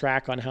keep a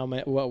track on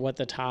what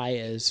the tie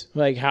is,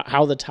 like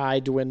how the tie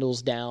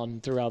dwindles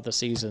down throughout the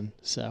season.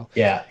 So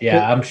yeah,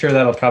 I'm sure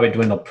that'll probably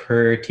dwindle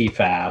pretty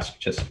fast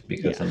just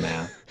because of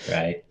math,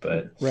 right?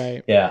 But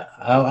right, yeah,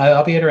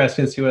 I'll be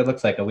interested to see what it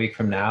looks like a week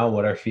from now.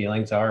 What our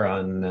feelings are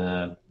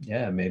on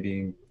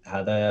maybe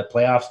how the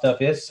playoff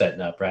stuff is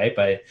setting up, right?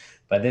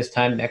 By this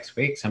time next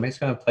week, somebody's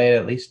going to play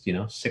at least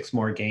 6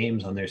 more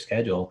games on their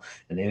schedule,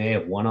 and they may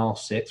have won all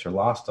 6 or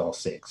lost all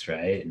 6,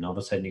 right? And all of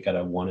a sudden, you got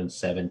a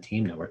 1-7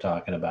 team that we're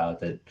talking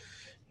about that,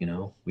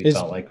 we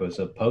felt like was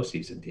a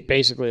postseason team,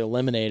 basically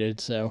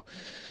eliminated. So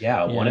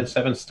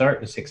 1-7 start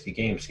in a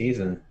 60-game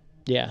season.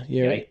 Yeah,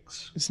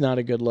 yikes! It's not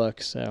a good look.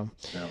 So,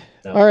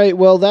 no. All right,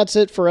 well, that's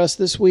it for us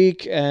this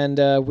week, and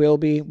we'll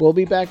be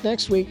back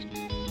next week.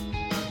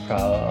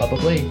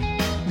 Probably.